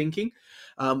Arnold's thinking,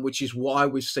 which is why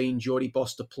we've seen Geordie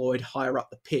Boss deployed higher up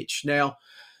the pitch. Now,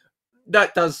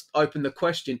 that does open the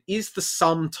question, is the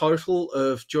sum total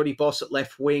of Geordie Boss at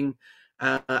left wing,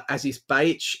 Aziz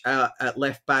Bajic at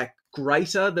left back,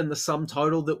 greater than the sum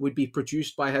total that would be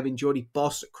produced by having Geordie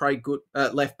Boss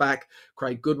at left back,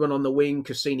 Craig Goodwin on the wing,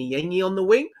 Cassini Yengi on the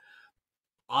wing?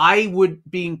 I would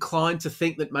be inclined to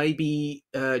think that maybe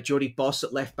Geordie Boss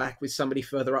at left back with somebody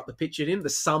further up the pitch at him, the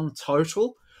sum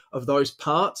total of those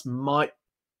parts might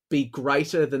be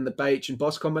greater than the Bajic and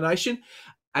Boss combination.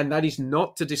 And that is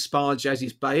not to disparage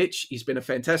Aziz Bajic. He's been a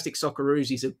fantastic Socceroos.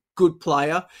 He's a good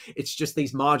player. It's just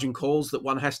these margin calls that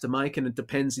one has to make, and it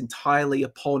depends entirely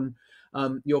upon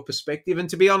your perspective. And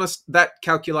to be honest, that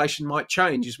calculation might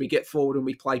change as we get forward and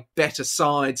we play better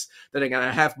sides that are going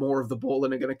to have more of the ball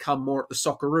and are going to come more at the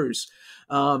Socceroos.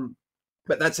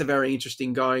 But that's a very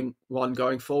interesting going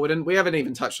forward. And we haven't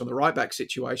even touched on the right-back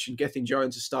situation. Gethin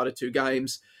Jones has started 2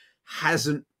 games,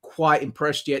 hasn't quite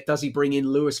impressed yet. Does he bring in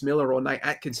Lewis Miller or Nate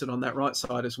Atkinson on that right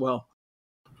side as well?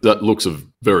 That looks a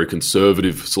very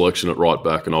conservative selection at right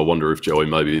back, and I wonder if Joey,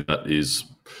 maybe that is...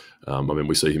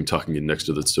 we see him tucking in next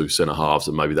to the 2 centre halves,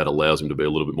 and maybe that allows him to be a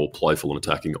little bit more playful and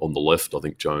attacking on the left. I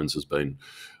think Jones has been,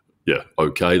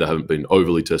 okay. They haven't been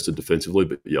overly tested defensively,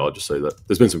 but I just say that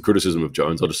there's been some criticism of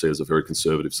Jones. I just see it as a very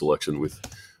conservative selection with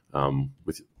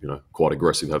quite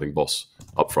aggressive, having Boss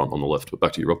up front on the left. But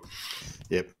back to you, Rob.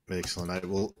 Yep, excellent.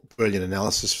 Well, brilliant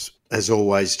analysis as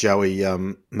always, Joey.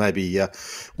 Maybe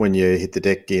when you hit the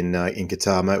deck in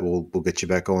Qatar, mate, we'll get you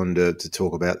back on to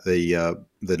talk about the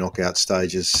knockout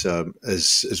stages.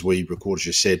 As we record, as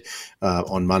you said,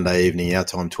 on Monday evening, our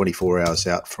time, 24 hours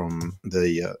out from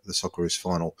the Socceroos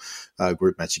final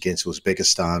group match against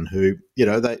Uzbekistan, who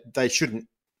they shouldn't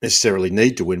necessarily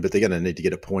need to win, but they're going to need to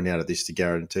get a point out of this to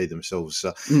guarantee themselves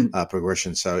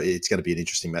progression. So it's going to be an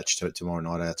interesting match tomorrow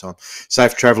night, our time.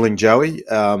 Safe travelling, Joey,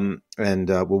 and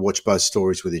we'll watch both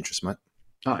stories with interest, mate.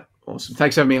 All right, awesome.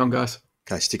 Thanks for having me on, guys.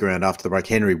 Okay, stick around after the break.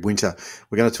 Henry Winter,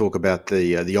 we're going to talk about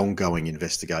the ongoing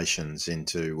investigations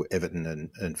into Everton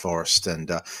and Forest,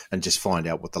 and just find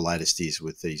out what the latest is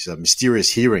with these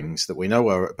mysterious hearings that we know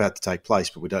are about to take place,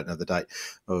 but we don't know the date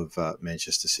of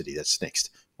Manchester City. That's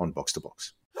next on Box to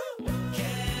Box.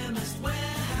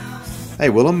 Hey,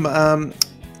 Willem,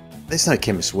 there's no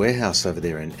Chemist Warehouse over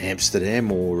there in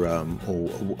Amsterdam or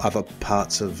other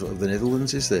parts of the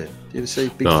Netherlands, is there? Do you ever see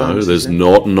big No, there's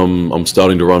not, and I'm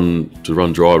starting to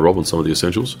run dry, Rob, on some of the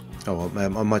essentials. Oh,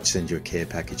 well, I might send you a care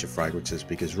package of fragrances,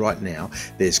 because right now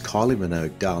there's Kylie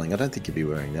Minogue, darling. I don't think you'd be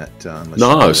wearing that.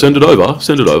 No, send it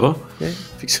over. Yeah,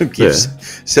 fix some gifts.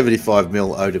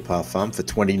 75ml eau de parfum for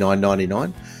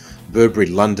 $29.99. Burberry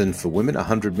London for women,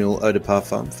 100ml eau de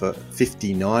parfum for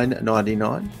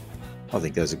 $59.99. I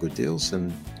think those are good deals.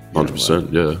 And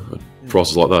 100%,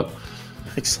 prices like that.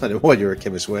 Excellent. And while you're at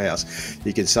Chemist Warehouse,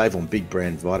 you can save on big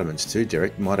brand vitamins too,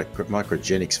 Derek.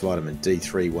 Microgenics Vitamin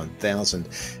D3 1000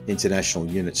 international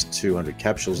units, 200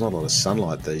 capsules. Not a lot of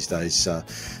sunlight these days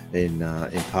in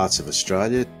parts of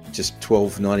Australia. Just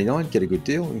 $12.99. Get a good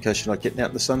deal in case you're not getting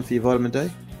out in the sun for your vitamin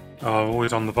D.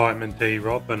 Always on the vitamin D,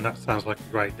 Rob, and that sounds like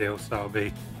a great deal, so I'll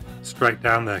be straight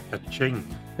down there. Ka-ching.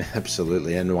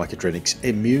 Absolutely, and Microdrenics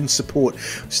immune support.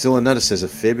 Still, I notice there's a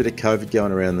fair bit of COVID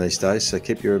going around these days, so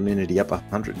keep your immunity up.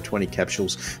 120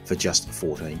 capsules for just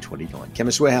 $14.29.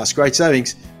 Chemist Warehouse, great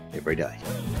savings every day.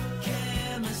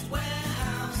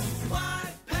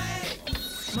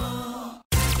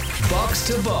 Box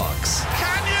to Box.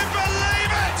 Can you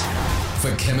believe it?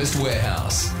 For Chemist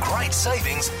Warehouse. Great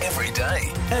savings every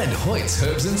day. And Hoyt's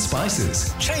Herbs and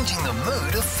Spices. Changing the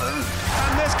mood of food.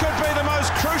 And this could be the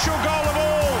most crucial goal of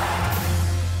all.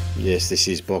 Yes, this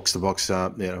is Box to Box.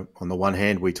 On the one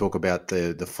hand, we talk about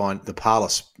the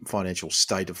parlous financial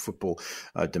state of football,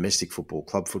 domestic football,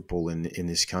 club football in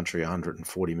this country,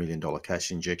 $140 million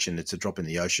cash injection. It's a drop in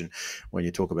the ocean when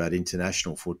you talk about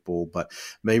international football. But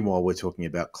meanwhile, we're talking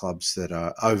about clubs that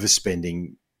are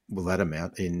overspending that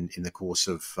amount in the course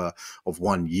of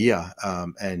 1 year,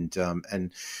 and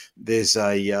there's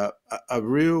a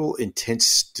real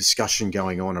intense discussion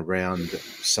going on around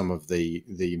some of the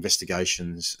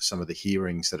investigations, some of the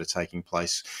hearings that are taking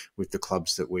place with the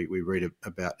clubs that we read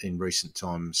about in recent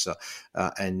times,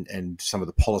 and some of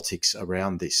the politics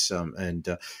around this, and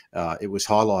it was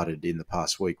highlighted in the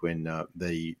past week when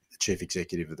the Chief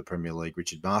Executive of the Premier League,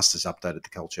 Richard Masters, updated the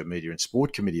Culture, Media and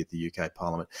Sport Committee of the UK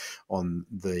Parliament on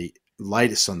the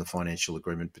latest on the financial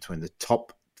agreement between the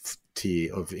top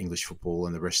tier of English football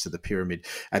and the rest of the pyramid.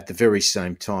 At the very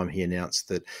same time, he announced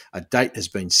that a date has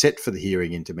been set for the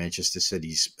hearing into Manchester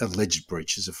City's alleged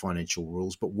breaches of financial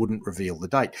rules, but wouldn't reveal the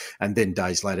date. And then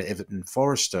days later, Everton and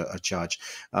Forest are charged.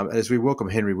 As we welcome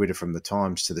Henry Witter from The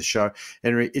Times to the show,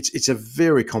 Henry, it's a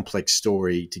very complex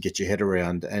story to get your head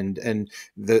around, and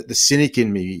the cynic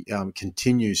in me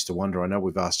continues to wonder. I know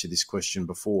we've asked you this question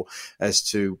before as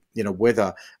to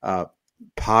whether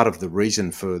part of the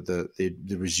reason for the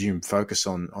resumed focus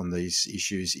on these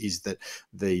issues is that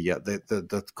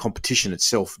the competition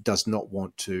itself does not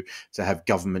want to have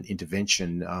government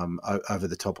intervention over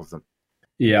the top of them.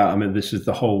 Yeah, I mean, this is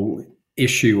the whole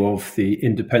issue of the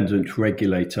independent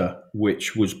regulator,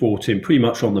 which was brought in pretty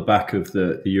much on the back of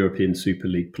the European Super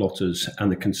League plotters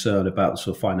and the concern about the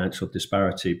sort of financial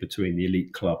disparity between the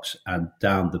elite clubs and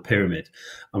down the pyramid.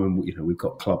 I mean, we've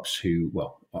got clubs who,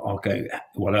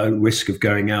 at risk of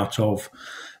going out of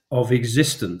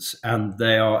existence. And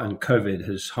COVID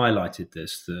has highlighted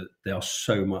this, that they are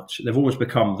so much, they've almost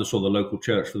become the sort of the local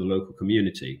church for the local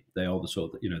community. They are the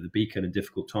sort of, the beacon in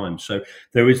difficult times. So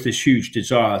there is this huge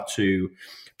desire to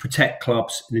protect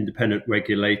clubs. An independent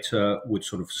regulator would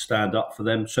sort of stand up for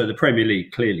them. So the Premier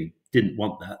League clearly didn't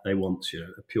want that. They want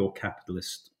a pure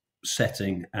capitalist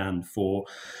setting, and for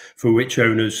rich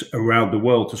owners around the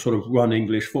world to sort of run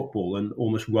English football and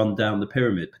almost run down the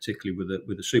pyramid, particularly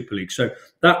with the Super League. So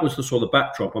that was the sort of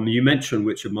backdrop. I mean, you mentioned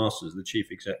Richard Masters, the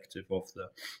chief executive of the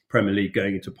Premier League,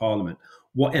 going into Parliament.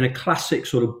 What, in a classic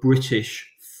sort of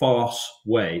British farce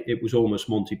way, it was almost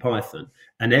Monty Python.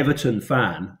 An Everton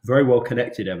fan, very well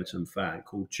connected Everton fan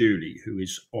called Julie, who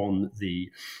is on the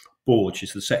board,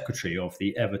 she's the secretary of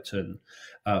the Everton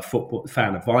Football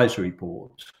Fan Advisory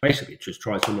Board, basically just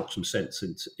tries to knock some sense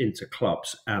into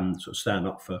clubs and sort of stand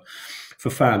up for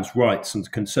fans' rights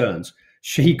and concerns.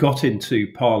 She got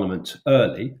into Parliament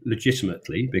early,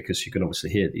 legitimately, because you can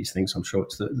obviously hear these things. I'm sure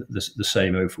it's the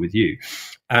same over with you.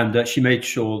 And she made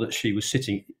sure that she was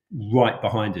sitting right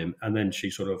behind him, and then she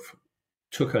sort of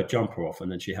took her jumper off, and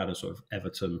then she had a sort of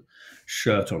Everton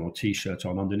shirt on, or T-shirt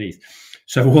on underneath.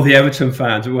 So all the Everton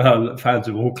fans, fans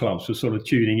of all clubs, were sort of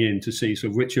tuning in to see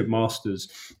sort of Richard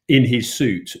Masters in his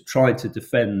suit trying to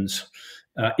defend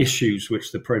issues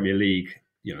which the Premier League,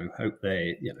 hope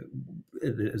they,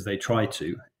 as they try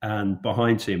to. And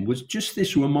behind him was just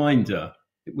this reminder.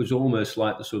 It was almost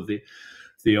like the sort of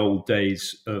the old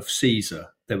days of Caesar.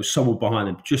 There was someone behind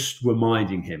him just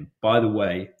reminding him, by the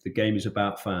way, the game is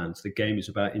about fans. The game is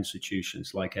about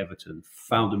institutions like Everton,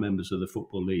 founder members of the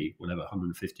Football League,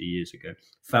 150 years ago,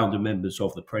 founder members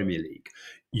of the Premier League.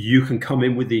 You can come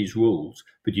in with these rules,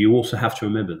 but you also have to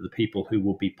remember that the people who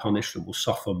will be punished and will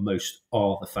suffer most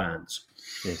are the fans.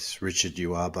 Yes, Richard,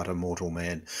 you are but a mortal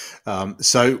man.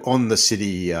 So on the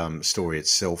City story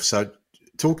itself, so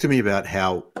talk to me about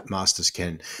how Masters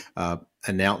can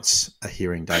announce a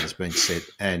hearing date has been set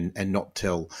and not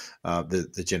tell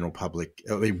the general public.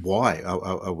 I mean, why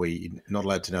are we not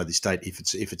allowed to know this date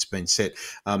if it's been set?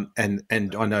 And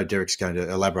I know Derek's going to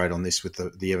elaborate on this with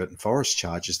the Everton Forest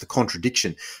charges, the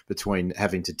contradiction between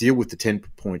having to deal with the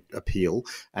 10-point appeal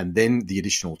and then the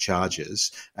additional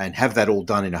charges, and have that all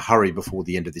done in a hurry before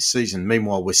the end of this season.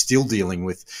 Meanwhile, we're still dealing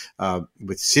with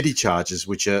City charges,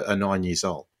 which are 9 years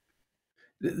old.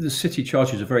 The City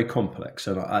charges are very complex,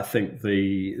 and I think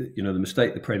the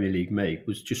mistake the Premier League made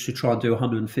was just to try and do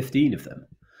 115 of them,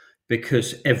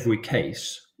 because every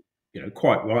case,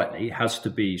 quite rightly, has to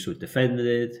be sort of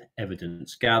defended,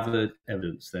 evidence gathered,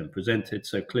 evidence then presented.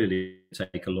 So clearly, it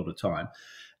take a lot of time.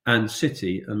 And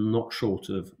City are not short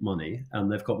of money,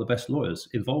 and they've got the best lawyers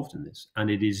involved in this,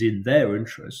 and it is in their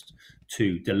interest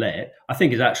to delay it. I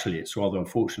think it's rather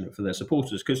unfortunate for their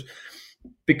supporters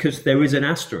because there is an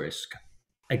asterisk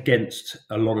against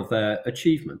a lot of their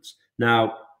achievements.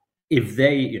 Now, if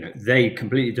they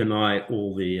completely deny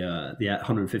all the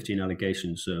 115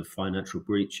 allegations of financial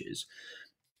breaches,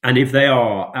 and if they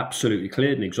are absolutely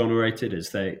cleared and exonerated as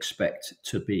they expect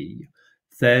to be,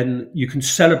 then you can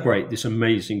celebrate this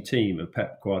amazing team of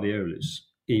Pep Guardiola's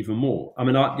even more. I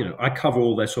mean, I cover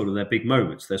all their big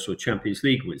moments, their sort of Champions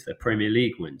League wins, their Premier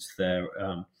League wins, their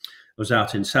I was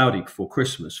out in Saudi before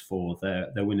Christmas for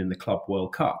their win in the Club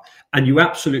World Cup. And you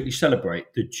absolutely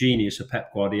celebrate the genius of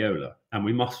Pep Guardiola. And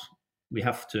we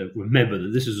have to remember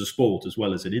that this is a sport as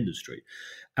well as an industry.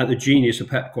 And the genius of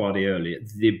Pep Guardiola,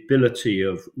 the ability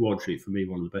of Rodri, for me,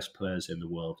 one of the best players in the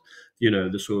world,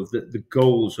 the sort of the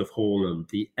goals of Haaland,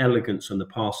 the elegance and the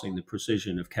passing, the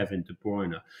precision of Kevin De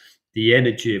Bruyne, the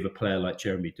energy of a player like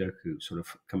Jeremy Doku sort of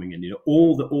coming in,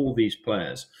 all these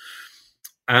players.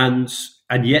 And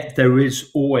yet there is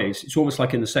always, it's almost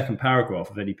like in the second paragraph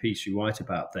of any piece you write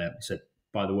about them, he said,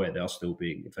 by the way, they are still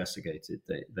being investigated.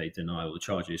 They deny all the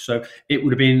charges. So it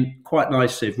would have been quite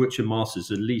nice if Richard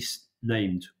Masters at least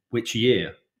named which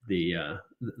year the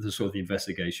sort of the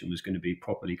investigation was going to be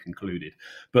properly concluded.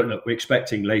 But look, we're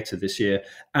expecting later this year.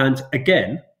 And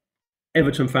again,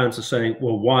 Everton fans are saying,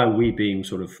 well, why are we being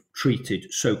sort of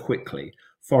treated so quickly?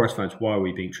 Forest fans, why are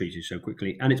we being treated so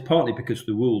quickly? And it's partly because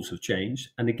the rules have changed.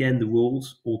 And again, the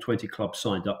rules, all 20 clubs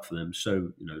signed up for them.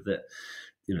 So,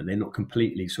 they're not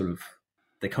completely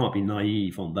they can't be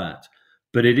naive on that.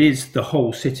 But it is the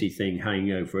whole City thing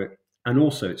hanging over it. And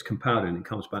also it's compounded, and it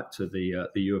comes back to the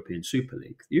European Super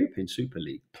League. The European Super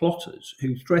League plotters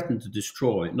who threatened to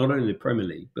destroy not only the Premier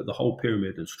League, but the whole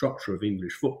pyramid and structure of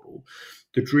English football,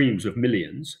 the dreams of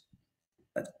millions,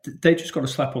 they just got a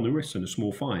slap on the wrist and a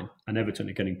small fine, and Everton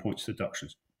are getting points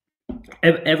deductions.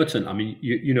 Everton, I mean,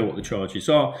 you know what the charges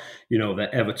are. You know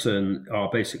that Everton are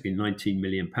basically £19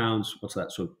 million. What's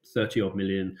that? So 30 odd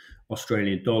million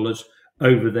Australian dollars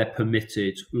over their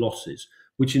permitted losses,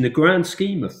 which in the grand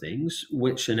scheme of things,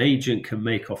 which an agent can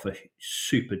make off a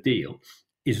super deal,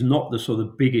 is not the sort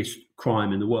of biggest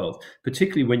crime in the world,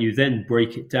 particularly when you then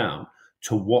break it down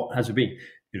to what has it been.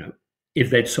 You know, if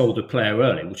they'd sold a player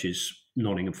early, which is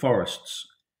Nottingham Forest's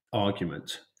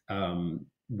argument,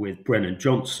 with Brennan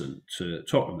Johnson to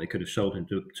Tottenham, they could have sold him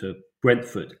to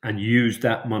Brentford and used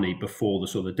that money before the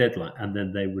sort of deadline, and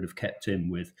then they would have kept him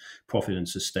with profit and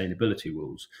sustainability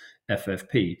rules,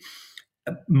 FFP.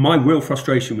 My real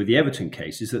frustration with the Everton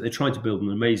case is that they're trying to build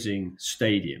an amazing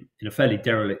stadium in a fairly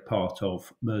derelict part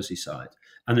of Merseyside.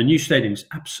 And the new stadium is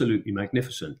absolutely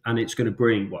magnificent. And it's going to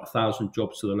bring, 1,000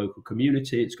 jobs to the local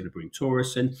community. It's going to bring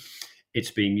tourists in. It's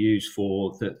being used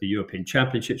for the European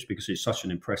Championships because it's such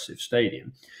an impressive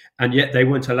stadium. And yet they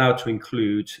weren't allowed to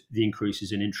include the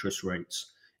increases in interest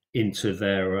rates into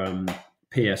their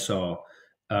PSR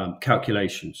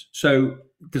calculations. So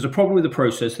there's a problem with the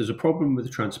process. There's a problem with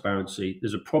the transparency.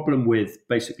 There's a problem with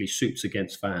basically suits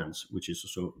against fans, which is a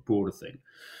sort of broader thing.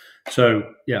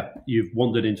 So, yeah, you've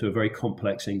wandered into a very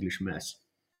complex English mess.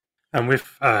 And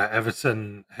with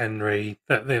Everton, Henry,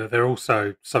 they're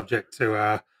also subject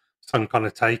to some kind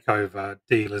of takeover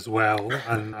deal as well,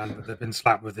 and they've been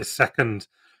slapped with this second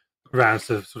round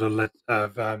of sort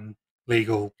of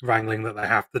legal wrangling that they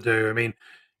have to do. I mean,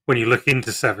 when you look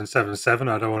into 777,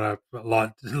 I don't want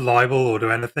to libel or do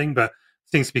anything, but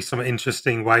it seems to be some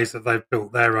interesting ways that they've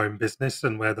built their own business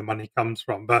and where the money comes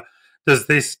from. But does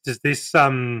this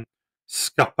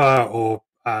scupper or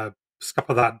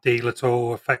scupper that deal at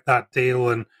all, affect that deal?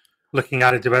 And looking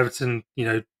at it, do Everton,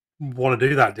 want to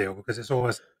do that deal? Because it's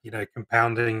almost,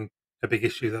 compounding a big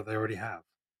issue that they already have.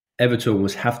 Everton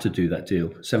almost have to do that deal.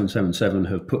 777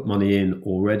 have put money in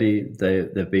already.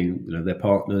 They've been, their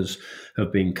partners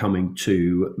have been coming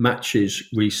to matches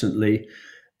recently.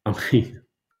 I mean,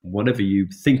 whatever you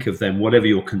think of them, whatever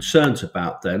your concerns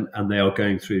about them, and they are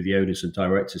going through the owners and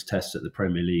directors test at the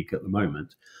Premier League at the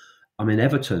moment. I mean,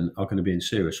 Everton are going to be in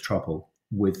serious trouble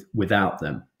without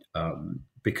them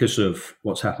because of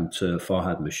what's happened to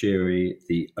Farhad Moshiri,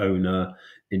 the owner,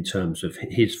 in terms of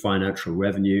his financial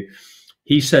revenue.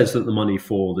 He says that the money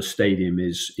for the stadium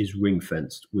is ring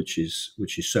fenced, which is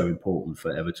so important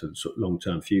for Everton's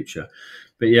long-term future.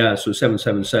 But yeah, so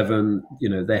 777,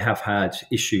 they have had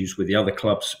issues with the other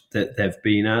clubs that they've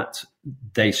been at.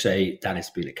 They say that has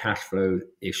been a cash flow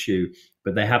issue,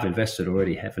 but they have invested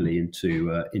already heavily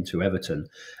into Everton,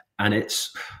 and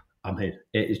it's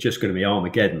just going to be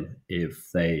Armageddon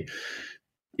if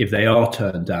they are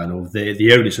turned down, or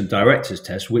the owners and directors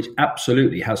test, which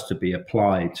absolutely has to be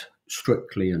applied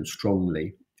strictly and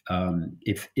strongly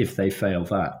if they fail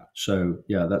that. So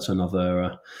yeah, that's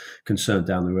another concern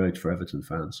down the road for Everton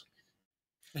fans.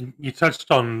 And you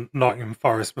touched on Nottingham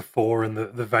Forest before and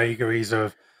the vagaries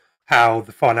of how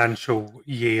the financial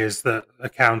years that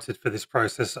accounted for this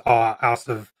process are out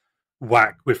of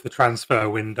whack with the transfer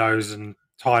windows and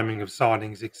timing of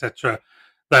signings, etc.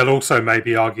 They'll also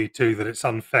maybe argue too that it's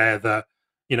unfair that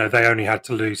they only had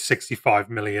to lose 65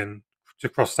 million to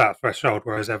cross that threshold,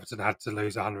 whereas Everton had to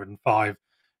lose 105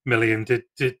 million.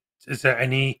 Is there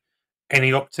any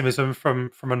optimism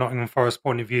from a Nottingham Forest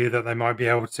point of view that they might be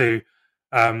able to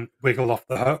wiggle off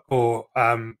the hook, or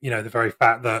the very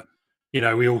fact that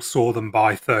we all saw them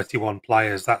buy 31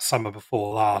 players that summer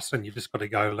before last, and you've just got to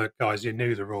go, look, guys, you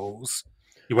knew the rules.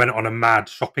 You went on a mad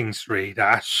shopping spree,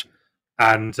 Dash,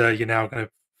 and you're now going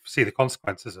to see the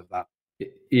consequences of that.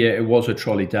 Yeah, it was a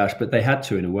trolley dash, but they had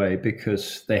to in a way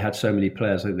because they had so many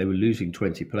players. Like they were losing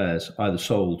 20 players, either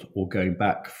sold or going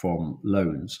back from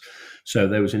loans. So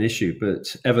there was an issue.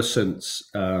 But ever since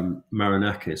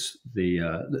Marinakis,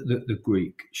 the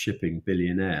Greek shipping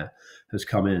billionaire, has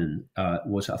come in, I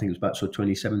think it was about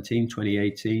 2017,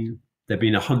 2018. There have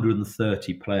been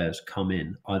 130 players come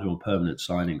in, either on permanent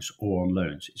signings or on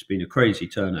loans. It's been a crazy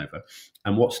turnover.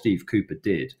 And what Steve Cooper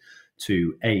did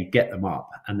to get them up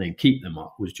and then keep them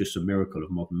up was just a miracle of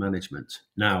modern management.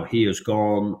 Now he has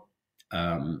gone,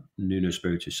 Nuno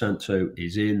Espirito Santo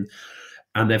is in,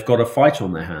 and they've got a fight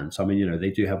on their hands. I mean, they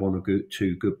do have one or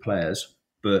two good players,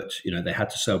 but they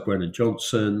had to sell Brennan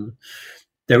Johnson.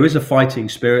 There is a fighting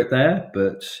spirit there,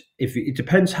 but it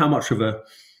depends how much of a.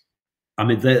 I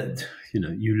mean,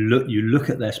 you look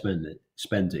at their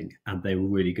spending, and they were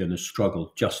really going to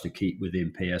struggle just to keep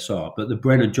within PSR. But the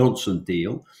Brennan Johnson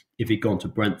deal, if he'd gone to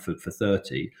Brentford for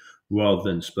 30 rather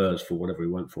than Spurs for whatever he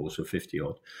went for, so 50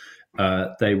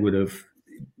 odd, they would have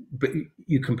but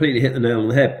you completely hit the nail on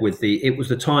the head with it was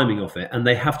the timing of it, and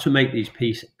they have to make these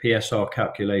PSR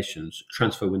calculations,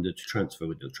 transfer window to transfer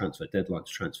window, transfer deadline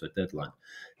to transfer deadline,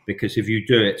 because if you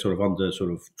do it sort of under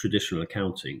sort of traditional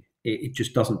accounting, it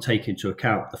just doesn't take into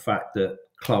account the fact that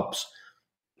clubs,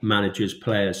 managers,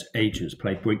 players, agents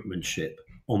play brinkmanship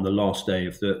on the last day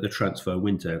of the transfer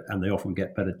window, and they often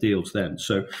get better deals then.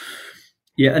 So,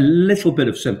 yeah, a little bit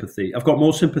of sympathy. I've got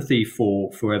more sympathy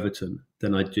for Everton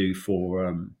than I do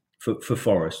for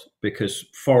Forest, because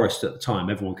Forest at the time,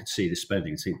 everyone could see the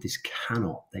spending and say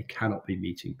they cannot be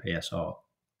meeting PSR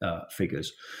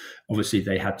figures. Obviously,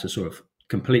 they had to sort of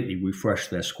completely refresh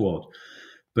their squad,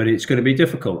 but it's going to be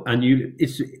difficult. And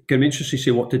it's going to be interesting to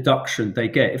see what deduction they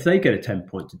get. If they get a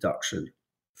 10-point deduction,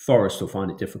 Forest will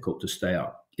find it difficult to stay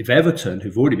up. If Everton,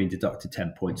 who've already been deducted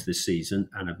 10 points this season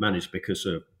and have managed, because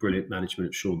of brilliant management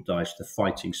of Sean Dyche, the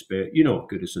fighting spirit, you know what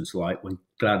Goodison's like when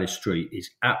Gladys Street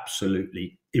is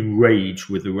absolutely enraged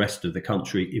with the rest of the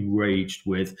country, enraged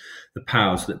with the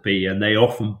powers that be, and they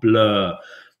often blur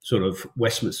sort of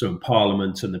Westminster and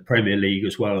Parliament and the Premier League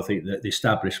as well. I think that the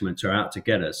establishments are out to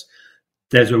get us.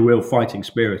 There's a real fighting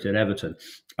spirit at Everton.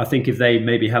 I think if they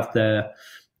maybe have their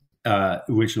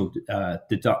original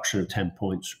deduction of 10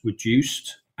 points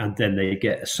reduced, and then they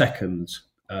get a second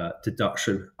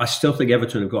deduction, I still think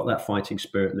Everton have got that fighting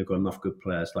spirit, and they've got enough good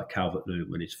players like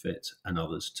Calvert-Lewin when he's fit and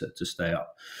others to stay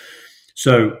up.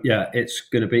 So, yeah, it's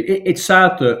going to be... It's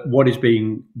sad that what is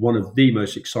being one of the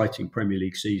most exciting Premier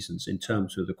League seasons in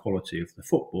terms of the quality of the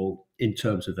football, in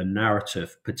terms of the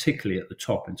narrative, particularly at the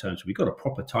top, in terms of we've got a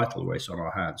proper title race on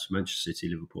our hands, Manchester City,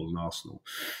 Liverpool and Arsenal,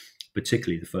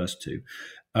 particularly the first two,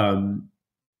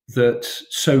 that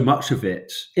so much of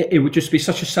it would just be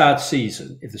such a sad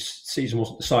season if the season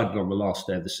wasn't decided on the last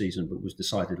day of the season, but was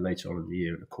decided later on in the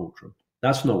year in a courtroom.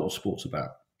 That's not what sport's about.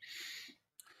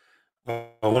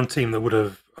 Well, one team that would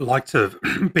have liked to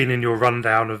have been in your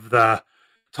rundown of the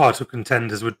title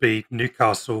contenders would be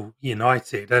Newcastle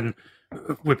United. And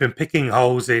we've been picking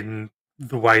holes in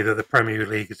the way that the Premier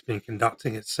League has been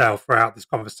conducting itself throughout this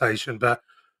conversation. But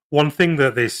one thing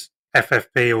that this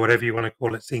FFP, or whatever you want to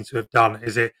call it, seems to have done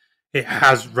is it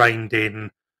has reined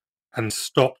in and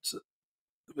stopped,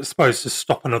 supposed to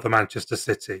stop another Manchester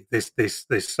City. This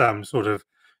sort of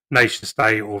nation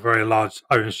state or very large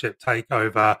ownership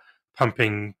takeover,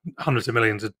 pumping hundreds of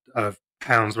millions of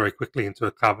pounds very quickly into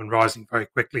a club and rising very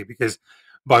quickly, because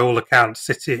by all accounts,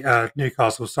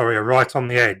 Newcastle, are right on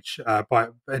the edge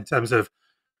in terms of,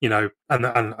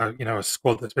 a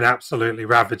squad that's been absolutely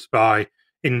ravaged by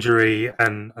injury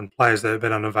and players that have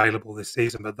been unavailable this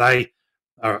season. But they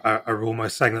are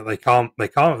almost saying that they can't.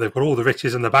 They've got all the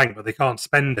riches in the bank, but they can't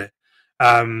spend it.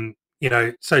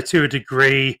 So to a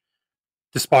degree,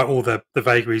 despite all the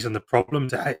vagaries and the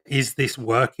problems, is this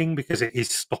working? Because it is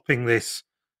stopping this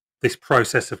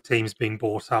process of teams being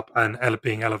bought up and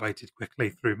being elevated quickly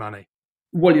through money.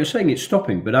 Well, you're saying it's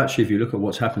stopping, but actually, if you look at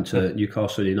what's happened to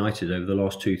Newcastle United over the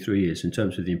last 2-3 years in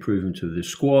terms of the improvement of the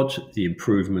squad, the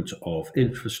improvement of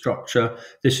infrastructure,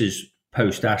 this is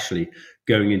post-Ashley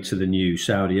going into the new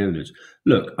Saudi owners.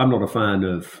 Look, I'm not a fan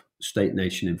of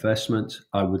state-nation investment.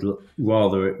 I would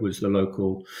rather it was the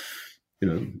local,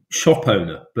 shop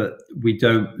owner, but we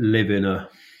don't live in a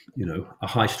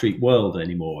high street world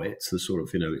anymore. It's the sort of,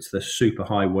 it's the super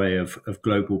highway of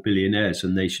global billionaires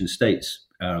and nation states.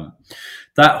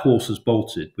 That horse has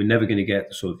bolted. We're never going to get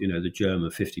the sort of, the German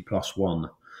 50+1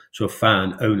 sort of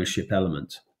fan ownership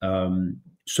element.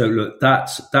 So look,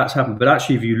 that's happened. But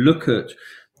actually, if you look at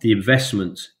the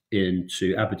investment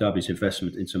into Abu Dhabi's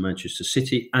investment into Manchester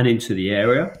City and into the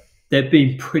area, they've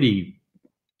been pretty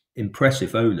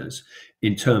impressive owners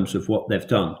in terms of what they've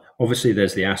done. Obviously,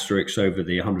 there's the asterisk over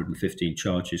the 115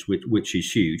 charges, which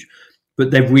is huge. But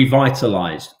they've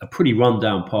revitalised a pretty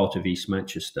rundown part of East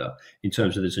Manchester in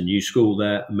terms of there's a new school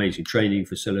there, amazing training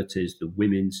facilities, the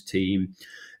women's team,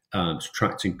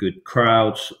 attracting good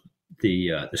crowds,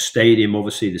 the stadium,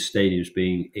 obviously the stadium's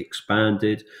being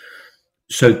expanded.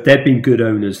 So they've been good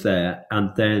owners there.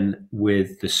 And then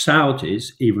with the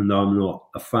Saudis, even though I'm not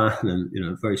a fan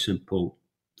and, very simple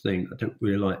thing, I don't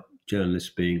really like journalists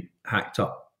being hacked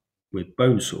up with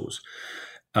bone saws.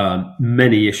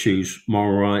 Many issues,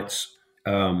 moral rights.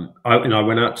 I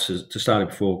went out to Saudi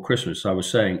before Christmas, I was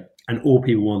saying, and all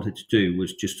people wanted to do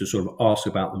was just to sort of ask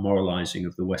about the moralising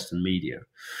of the Western media.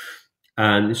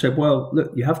 And they said, well,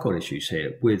 look, you have got issues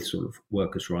here with sort of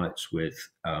workers' rights, with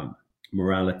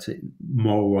morality,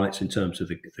 moral rights in terms of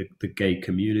the gay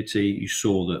community. You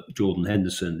saw that Jordan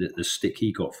Henderson, the stick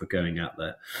he got for going out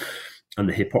there, and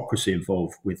the hypocrisy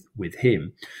involved with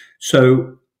him.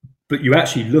 So, But you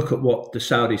actually look at what the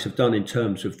Saudis have done in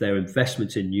terms of their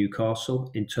investment in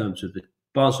Newcastle, in terms of the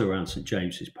buzz around St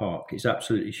James's Park is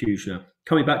absolutely huge. Now,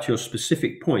 coming back to your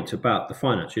specific point about the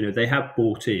finance, they have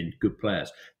bought in good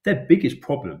players. Their biggest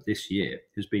problem this year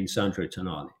has been Sandro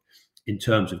Tonali in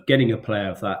terms of getting a player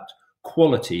of that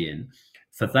quality in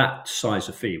for that size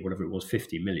of fee, whatever it was,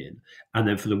 50 million, and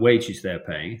then for the wages they're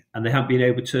paying, and they haven't been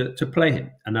able to play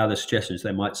him. And now the suggestions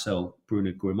they might sell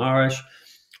Bruno Guimaraes.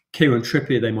 Kieran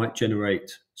Trippier, they might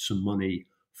generate some money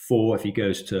for if he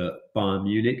goes to Bayern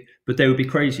Munich, but they would be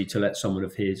crazy to let someone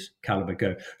of his caliber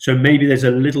go. So maybe there's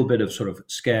a little bit of sort of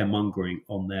scaremongering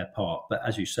on their part, but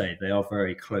as you say, they are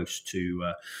very close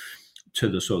to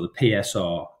the sort of the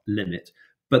PSR limit.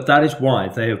 But that is why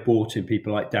they have brought in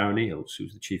people like Darren Eales,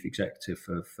 who's the chief executive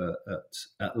at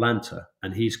Atlanta,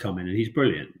 and he's come in and he's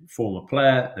brilliant. Former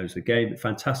player, knows the game,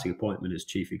 fantastic appointment as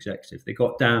chief executive. They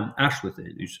got Dan Ashworth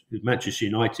in, who's Manchester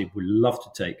United would love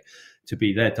to take to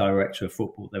be their director of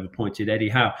football. They've appointed Eddie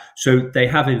Howe. So they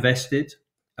have invested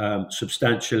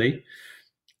substantially,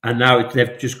 and now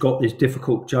they've just got this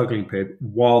difficult juggling period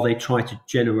while they try to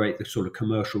generate the sort of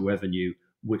commercial revenue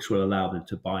which will allow them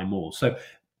to buy more. So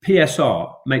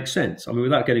PSR makes sense. I mean,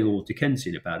 without getting all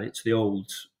Dickensian about it, it's the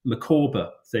old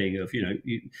Macabre thing of,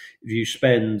 if you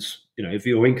spend, if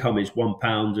your income is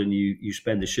 £1 and you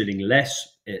spend a shilling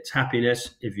less, it's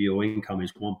happiness. If your income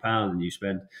is £1 and you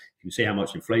spend, you can see how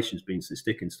much inflation's been since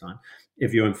Dickens' time.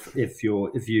 If you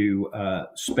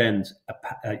spend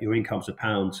your income's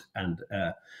 £1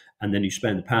 and then you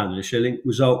spend £1 and a shilling,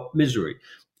 result misery.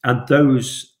 And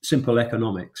those simple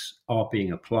economics are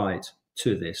being applied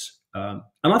to this. And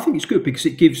I think it's good because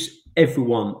it gives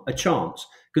everyone a chance.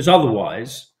 Because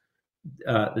otherwise,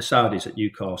 the Saudis at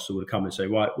Newcastle would come and say,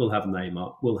 right, we'll have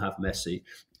Neymar, we'll have Messi,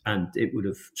 and it would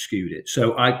have skewed it.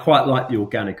 So I quite like the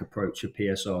organic approach of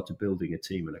PSR to building a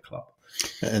team and a club.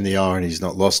 And the irony is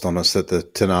not lost on us that the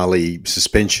Tonali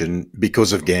suspension,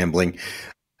 because of gambling,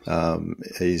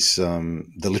 is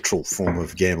the literal form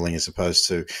of gambling as opposed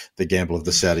to the gamble of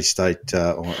the Saudi state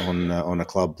on a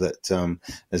club that,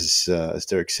 as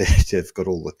Derek said, have got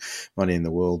all the money in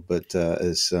the world, but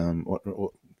as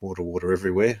water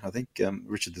everywhere, I think,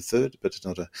 Richard III, but it's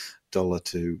not a dollar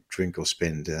to drink or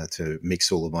spend, to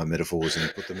mix all of my metaphors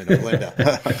and put them in a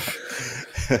blender.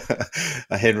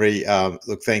 Henry,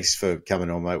 look, thanks for coming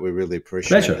on, mate. We really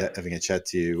appreciate having a chat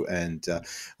to you. And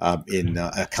in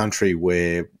a country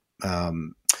where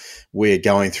we're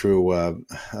going through a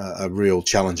real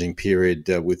challenging period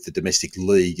with the domestic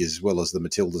league as well as the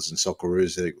Matildas and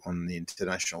Socceroos on the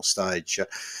international stage,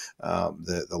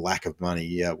 the lack of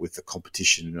money with the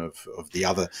competition of the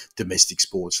other domestic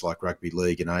sports like rugby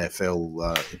league and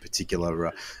AFL in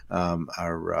particular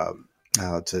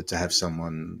to have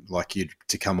someone like you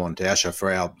to come on to our show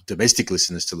for our domestic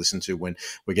listeners to listen to when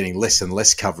we're getting less and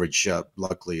less coverage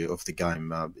locally of the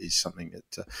game is something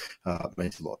that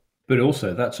means a lot. But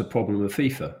also, that's a problem of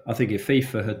FIFA. I think if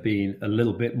FIFA had been a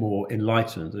little bit more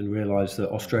enlightened and realised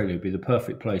that Australia would be the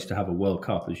perfect place to have a World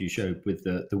Cup, as you showed with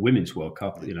the Women's World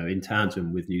Cup, in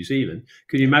tandem with New Zealand,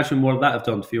 could you imagine what that have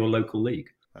done for your local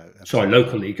league?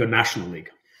 Local league, your national league.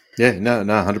 Yeah, no,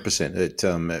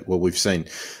 100%. Well, we've seen,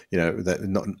 that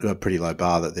not a pretty low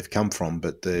bar that they've come from,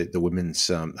 but the women's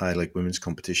A-League women's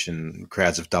competition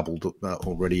crowds have doubled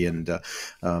already, and the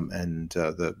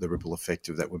ripple effect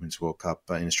of that Women's World Cup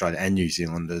in Australia and New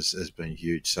Zealand has been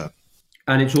huge. So,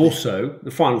 and it's also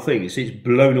the final thing is it's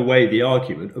blown away the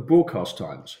argument of broadcast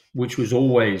times, which was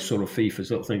always sort of FIFA's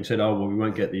little thing. Said, oh well, we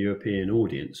won't get the European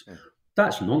audience. Yeah.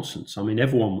 That's nonsense. I mean,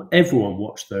 everyone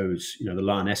watched those, the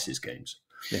Lionesses games.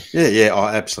 Yeah,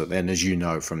 absolutely. And as you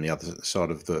know, from the other side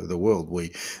of the world,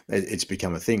 it's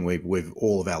become a thing. We've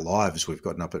all of our lives, we've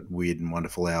gotten up at weird and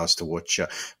wonderful hours to watch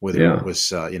whether it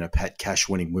was Pat Cash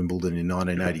winning Wimbledon in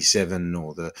 1987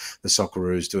 or the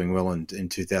Socceroos doing well in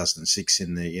 2006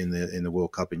 in the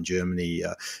World Cup in Germany.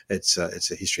 It's a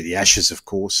history. The Ashes, of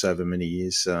course, over many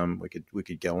years. We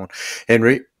could go on.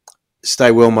 Henry,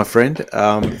 stay well, my friend.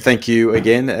 Thank you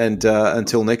again, and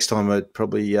until next time, I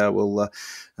probably will.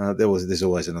 There's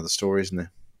always another story, isn't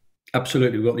there?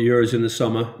 Absolutely. We've got the Euros in the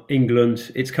summer.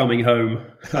 England, it's coming home.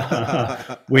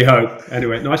 We hope.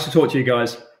 Anyway, nice to talk to you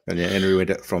guys. And Henry went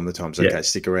from the Times. Okay,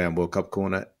 stick around. World Cup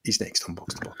Corner is next on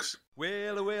Box to Box.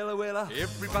 Well,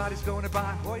 everybody's going to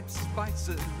buy Hoyt's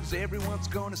spices. Everyone's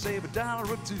going to save $1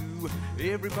 or $2.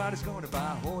 Everybody's going to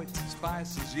buy Hoyt's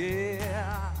spices,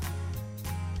 yeah.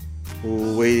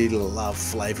 We love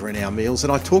flavour in our meals,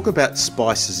 and I talk about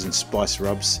spices and spice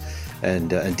rubs and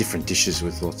different dishes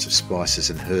with lots of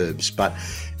spices and herbs. But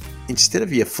instead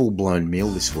of your full-blown meal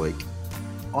this week,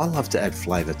 I love to add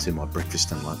flavour to my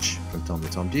breakfast and lunch from time to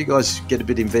time. Do you guys get a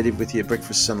bit inventive with your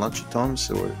breakfasts and lunch at times,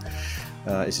 or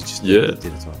is it just dinner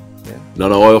time? Yeah.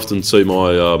 No. I often see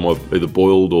my my either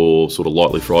boiled or sort of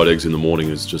lightly fried eggs in the morning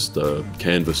as just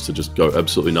canvas to just go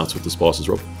absolutely nuts with the spices,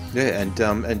 Rob. Yeah,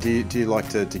 and do you like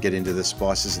to get into the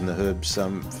spices and the herbs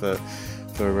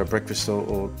for breakfast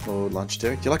or lunch,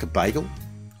 Derek? Do you like a bagel?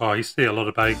 Oh, I used to eat a lot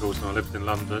of bagels when I lived in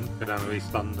London. Go down to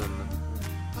East London and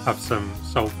have some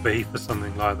salt beef or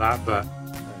something like that, but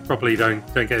probably don't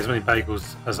get as many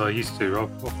bagels as I used to, Rob.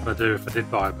 What can I do if I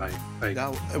did buy a bagel?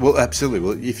 No, well, absolutely.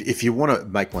 Well, if you want to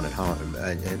make one at home,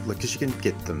 and look, because you can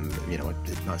get them,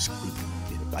 at most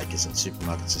bakers and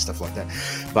supermarkets and stuff like that.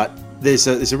 But there's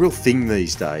a real thing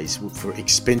these days for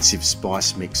expensive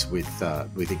spice mix with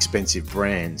expensive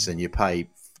brands, and you pay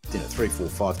 3, 4,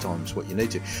 5 times what you need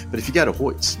to. But if you go to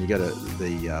Hoyt's and you go to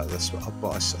the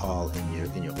spice aisle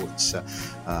in your Hoyt's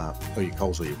or your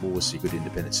Coles or your Woolworths, your good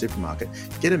independent supermarket,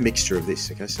 get a mixture of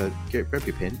this. Okay, so grab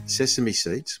your pen: sesame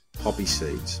seeds, poppy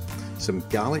seeds, some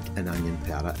garlic and onion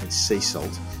powder, and sea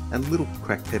salt, and a little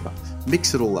cracked pepper.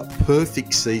 Mix it all up.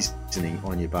 Perfect seasoning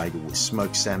on your bagel with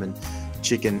smoked salmon,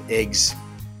 chicken, eggs,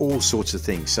 all sorts of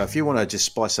things. So if you want to just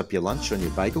spice up your lunch on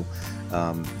your bagel,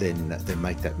 then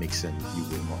make that mix and you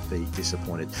will not be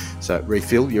disappointed. So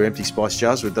refill your empty spice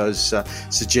jars with those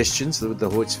suggestions with the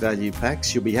Hoyt's value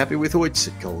packs. You'll be happy with Hoyt's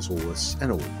at Coles, Woolworths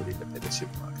and all good independent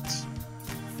supermarkets.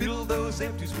 Fill those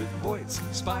empties with Hoyt's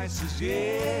spices,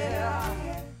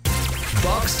 yeah.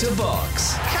 Box to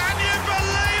Box. Can you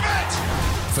believe it?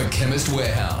 For Chemist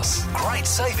Warehouse. Great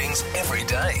savings every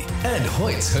day. And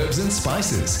Hoyt's Herbs and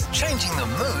Spices. Changing the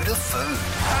mood of food.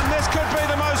 And this could be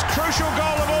the most crucial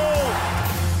goal of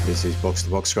all. This is Box to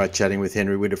Box. Great chatting with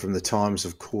Henry Winter from the Times,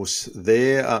 of course,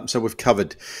 there. So we've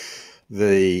covered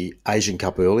the Asian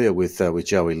Cup earlier with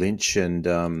Joey Lynch, and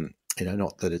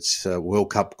not that it's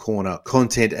World Cup corner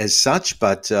content as such,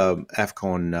 but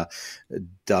AFCON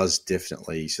does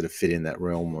definitely sort of fit in that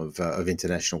realm of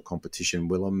international competition,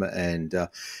 Willem, and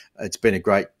it's been a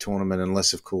great tournament,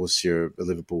 unless, of course, you're a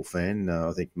Liverpool fan.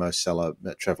 I think Mo Salah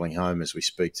travelling home as we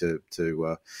speak to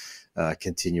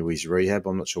continue his rehab.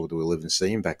 I'm not sure whether we'll even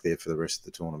see him back there for the rest of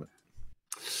the tournament.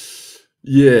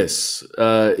 Yes,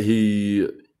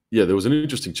 there was an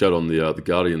interesting chat on the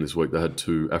Guardian this week. They had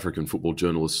 2 African football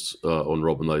journalists on,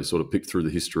 Rob, and they sort of picked through the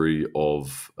history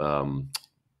of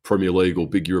Premier League or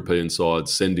big European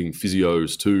sides sending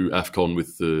physios to AFCON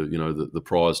with the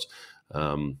prized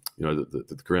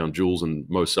the crown jewels. And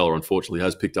Mo Salah unfortunately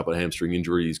has picked up a hamstring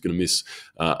injury. He's going to miss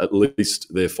at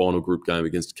least their final group game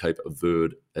against Cape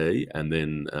Verde and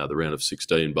then the round of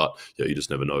 16. But you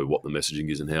just never know what the messaging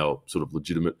is and how sort of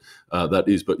legitimate that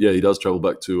is. But he does travel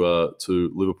back to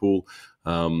Liverpool.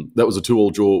 That was a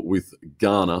 2-2 draw with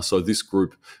Ghana. So this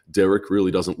group, Derek,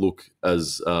 really doesn't look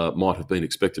as might have been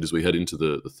expected as we head into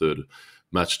the third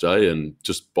match day. And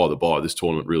just by the by, this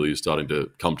tournament really is starting to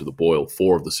come to the boil.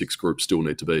 4 of the 6 groups still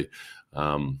need to be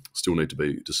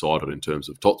decided in terms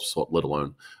of top spot, let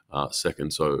alone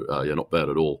second. So not bad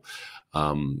at all.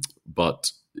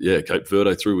 But Cape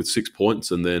Verde through with 6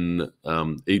 points, and then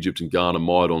Egypt and Ghana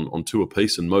mired on 2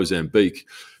 apiece, and Mozambique,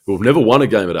 who have never won a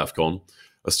game at AFCON,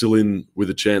 are still in with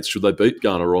a chance should they beat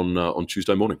Ghana on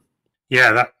Tuesday morning.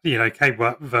 Yeah, Cape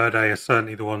Verde are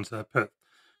certainly the ones that put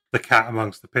the cat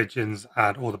amongst the pigeons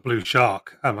or the blue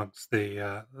shark amongst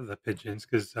the pigeons,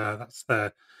 because that's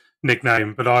their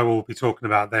nickname. But I will be talking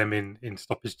about them in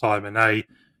stoppage time, and a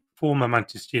former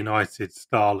Manchester United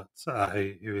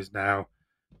starlet who is now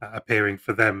appearing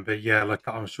for them. But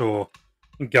I'm sure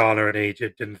Ghana and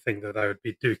Egypt didn't think that they would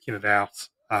be duking it out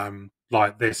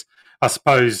like this. I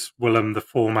suppose, Willem, the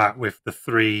format with the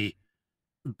 3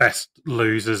 best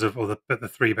losers or the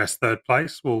 3 best third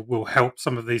place will help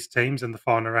some of these teams in the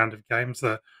final round of games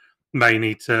that may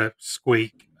need to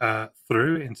squeak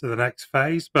through into the next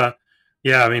phase. But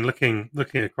looking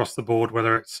across the board,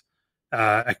 whether it's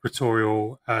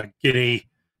Equatorial Guinea,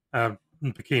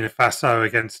 Burkina Faso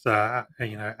against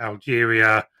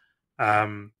Algeria,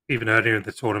 even earlier in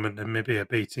the tournament, Namibia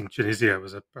beating Tunisia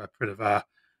was a bit of a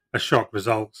shock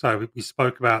result. So we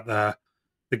spoke about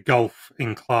the gulf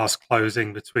in class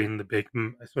closing between the big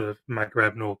sort of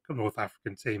Maghreb North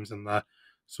African teams and the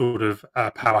sort of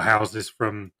powerhouses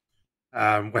from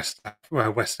West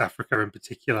Africa in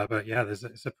particular. But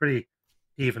it's a pretty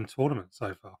even tournament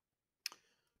so far.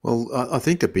 Well, I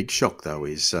think the big shock though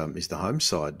is the home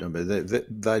side. I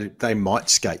mean, they might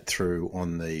skate through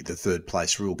on the third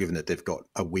place rule, given that they've got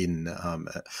a win,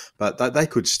 but they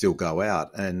could still go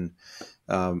out, and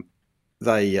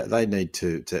they need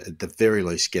to at the very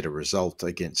least get a result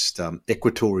against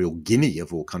Equatorial Guinea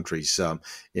of all countries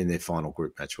in their final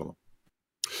group match. Will.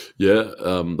 Yeah,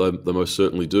 they most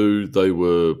certainly do. They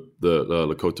were the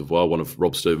Le Cote d'Ivoire, one of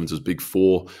Rob Stevens' big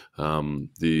four.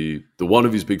 The one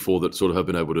of his big four that sort of have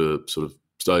been able to sort of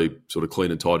stay sort of clean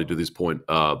and tidy to this point.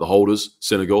 The holders,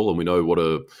 Senegal, and we know what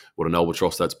an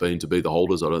albatross that's been to be the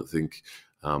holders. I don't think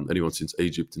anyone since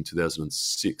Egypt in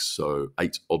 2006, so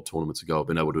 8 odd tournaments ago, have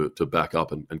been able to back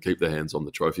up and keep their hands on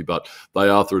the trophy. But they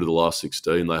are through to the last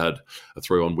 16. They had a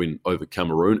 3-1 win over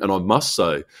Cameroon. And I must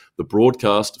say, the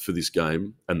broadcast for this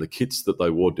game and the kits that they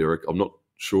wore, Derek, I'm not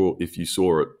sure if you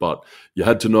saw it, but you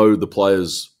had to know the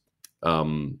players.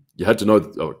 You had to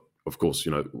know, of course,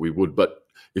 we would, but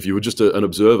if you were just an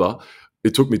observer,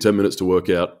 it took me 10 minutes to work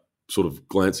out, sort of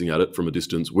glancing at it from a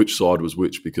distance, which side was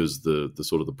which, because the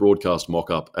sort of the broadcast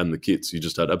mock-up and the kits, you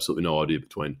just had absolutely no idea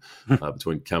between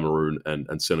Cameroon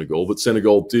and Senegal. But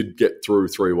Senegal did get through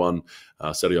 3-1.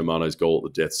 Sadio Mane's goal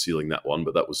at the death sealing that one,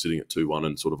 but that was sitting at 2-1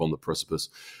 and sort of on the precipice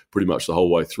pretty much the whole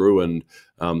way through.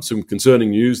 And some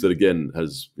concerning news that, again,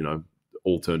 has,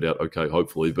 all turned out okay,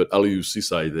 hopefully. But Aliou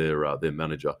Cissé, their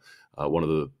manager, one of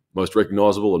the most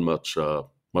recognisable and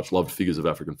much loved figures of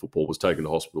African football, was taken to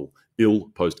hospital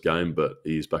ill post-game, but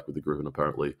he is back with the group and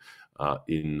apparently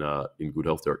in good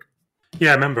health, Derek.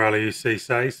 Yeah, I remember Aliou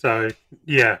Cissé. So,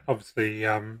 yeah, obviously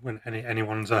when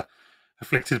anyone's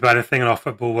afflicted by anything in our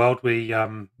football world, we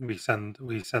send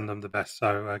them the best.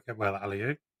 So get well,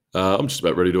 Aliou. I'm just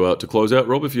about ready to close out,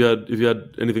 Rob. If you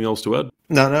had anything else to add?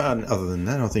 No. Other than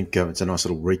that, I think it's a nice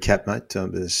little recap, mate.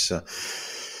 There's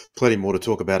plenty more to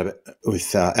talk about with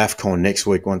AFCON next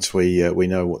week. Once we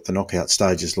know what the knockout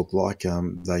stages look like,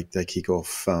 they kick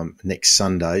off next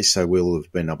Sunday, so we'll have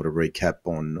been able to recap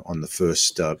on the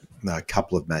first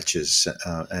couple of matches,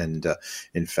 and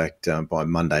in fact, by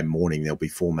Monday morning there'll be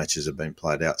 4 matches have been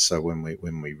played out. So when we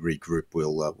regroup,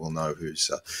 we'll know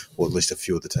who's, or at least a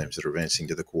few of the teams that are advancing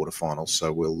to the quarterfinals.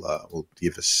 So we'll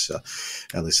give us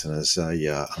our listeners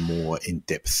a more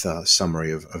in-depth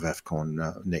summary of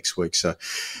AFCON next week. So.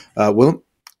 Willem,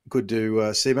 good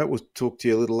to see you, mate. We'll talk to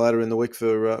you a little later in the week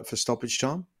for stoppage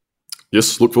time.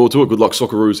 Yes, look forward to it. Good luck,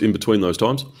 Socceroos, in between those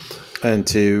times. And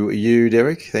to you,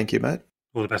 Derek, thank you, mate.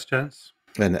 All the best, gents.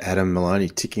 And Adam Maloney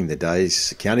counting the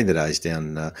days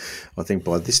down. I think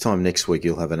by this time next week,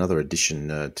 you'll have another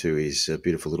addition to his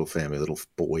beautiful little family, little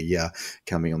boy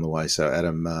coming on the way. So,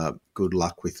 Adam, good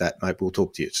luck with that, mate. We'll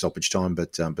talk to you at stoppage time,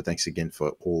 but thanks again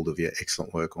for all of your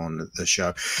excellent work on the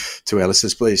show. To our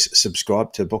listeners, please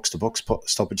subscribe to Box2Box,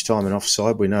 Stoppage Time and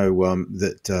Offside. We know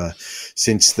that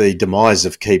since the demise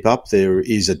of Keep Up, there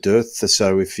is a dearth.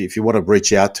 So if you want to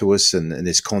reach out to us and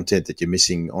there's content that you're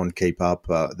missing on Keep Up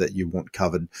that you want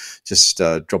covered, just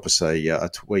drop us a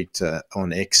tweet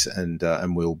on X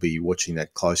and we'll be watching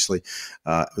that closely.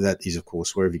 That is, of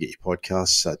course, wherever you get your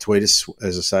podcasts. Tweet us,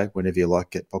 as I say, whenever you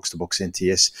like, at Box2Box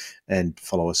NTS, and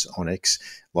follow us on X,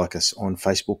 like us on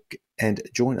Facebook, and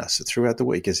join us throughout the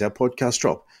week as our podcasts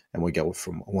drop and we go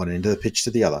from one end of the pitch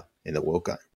to the other in the World Game.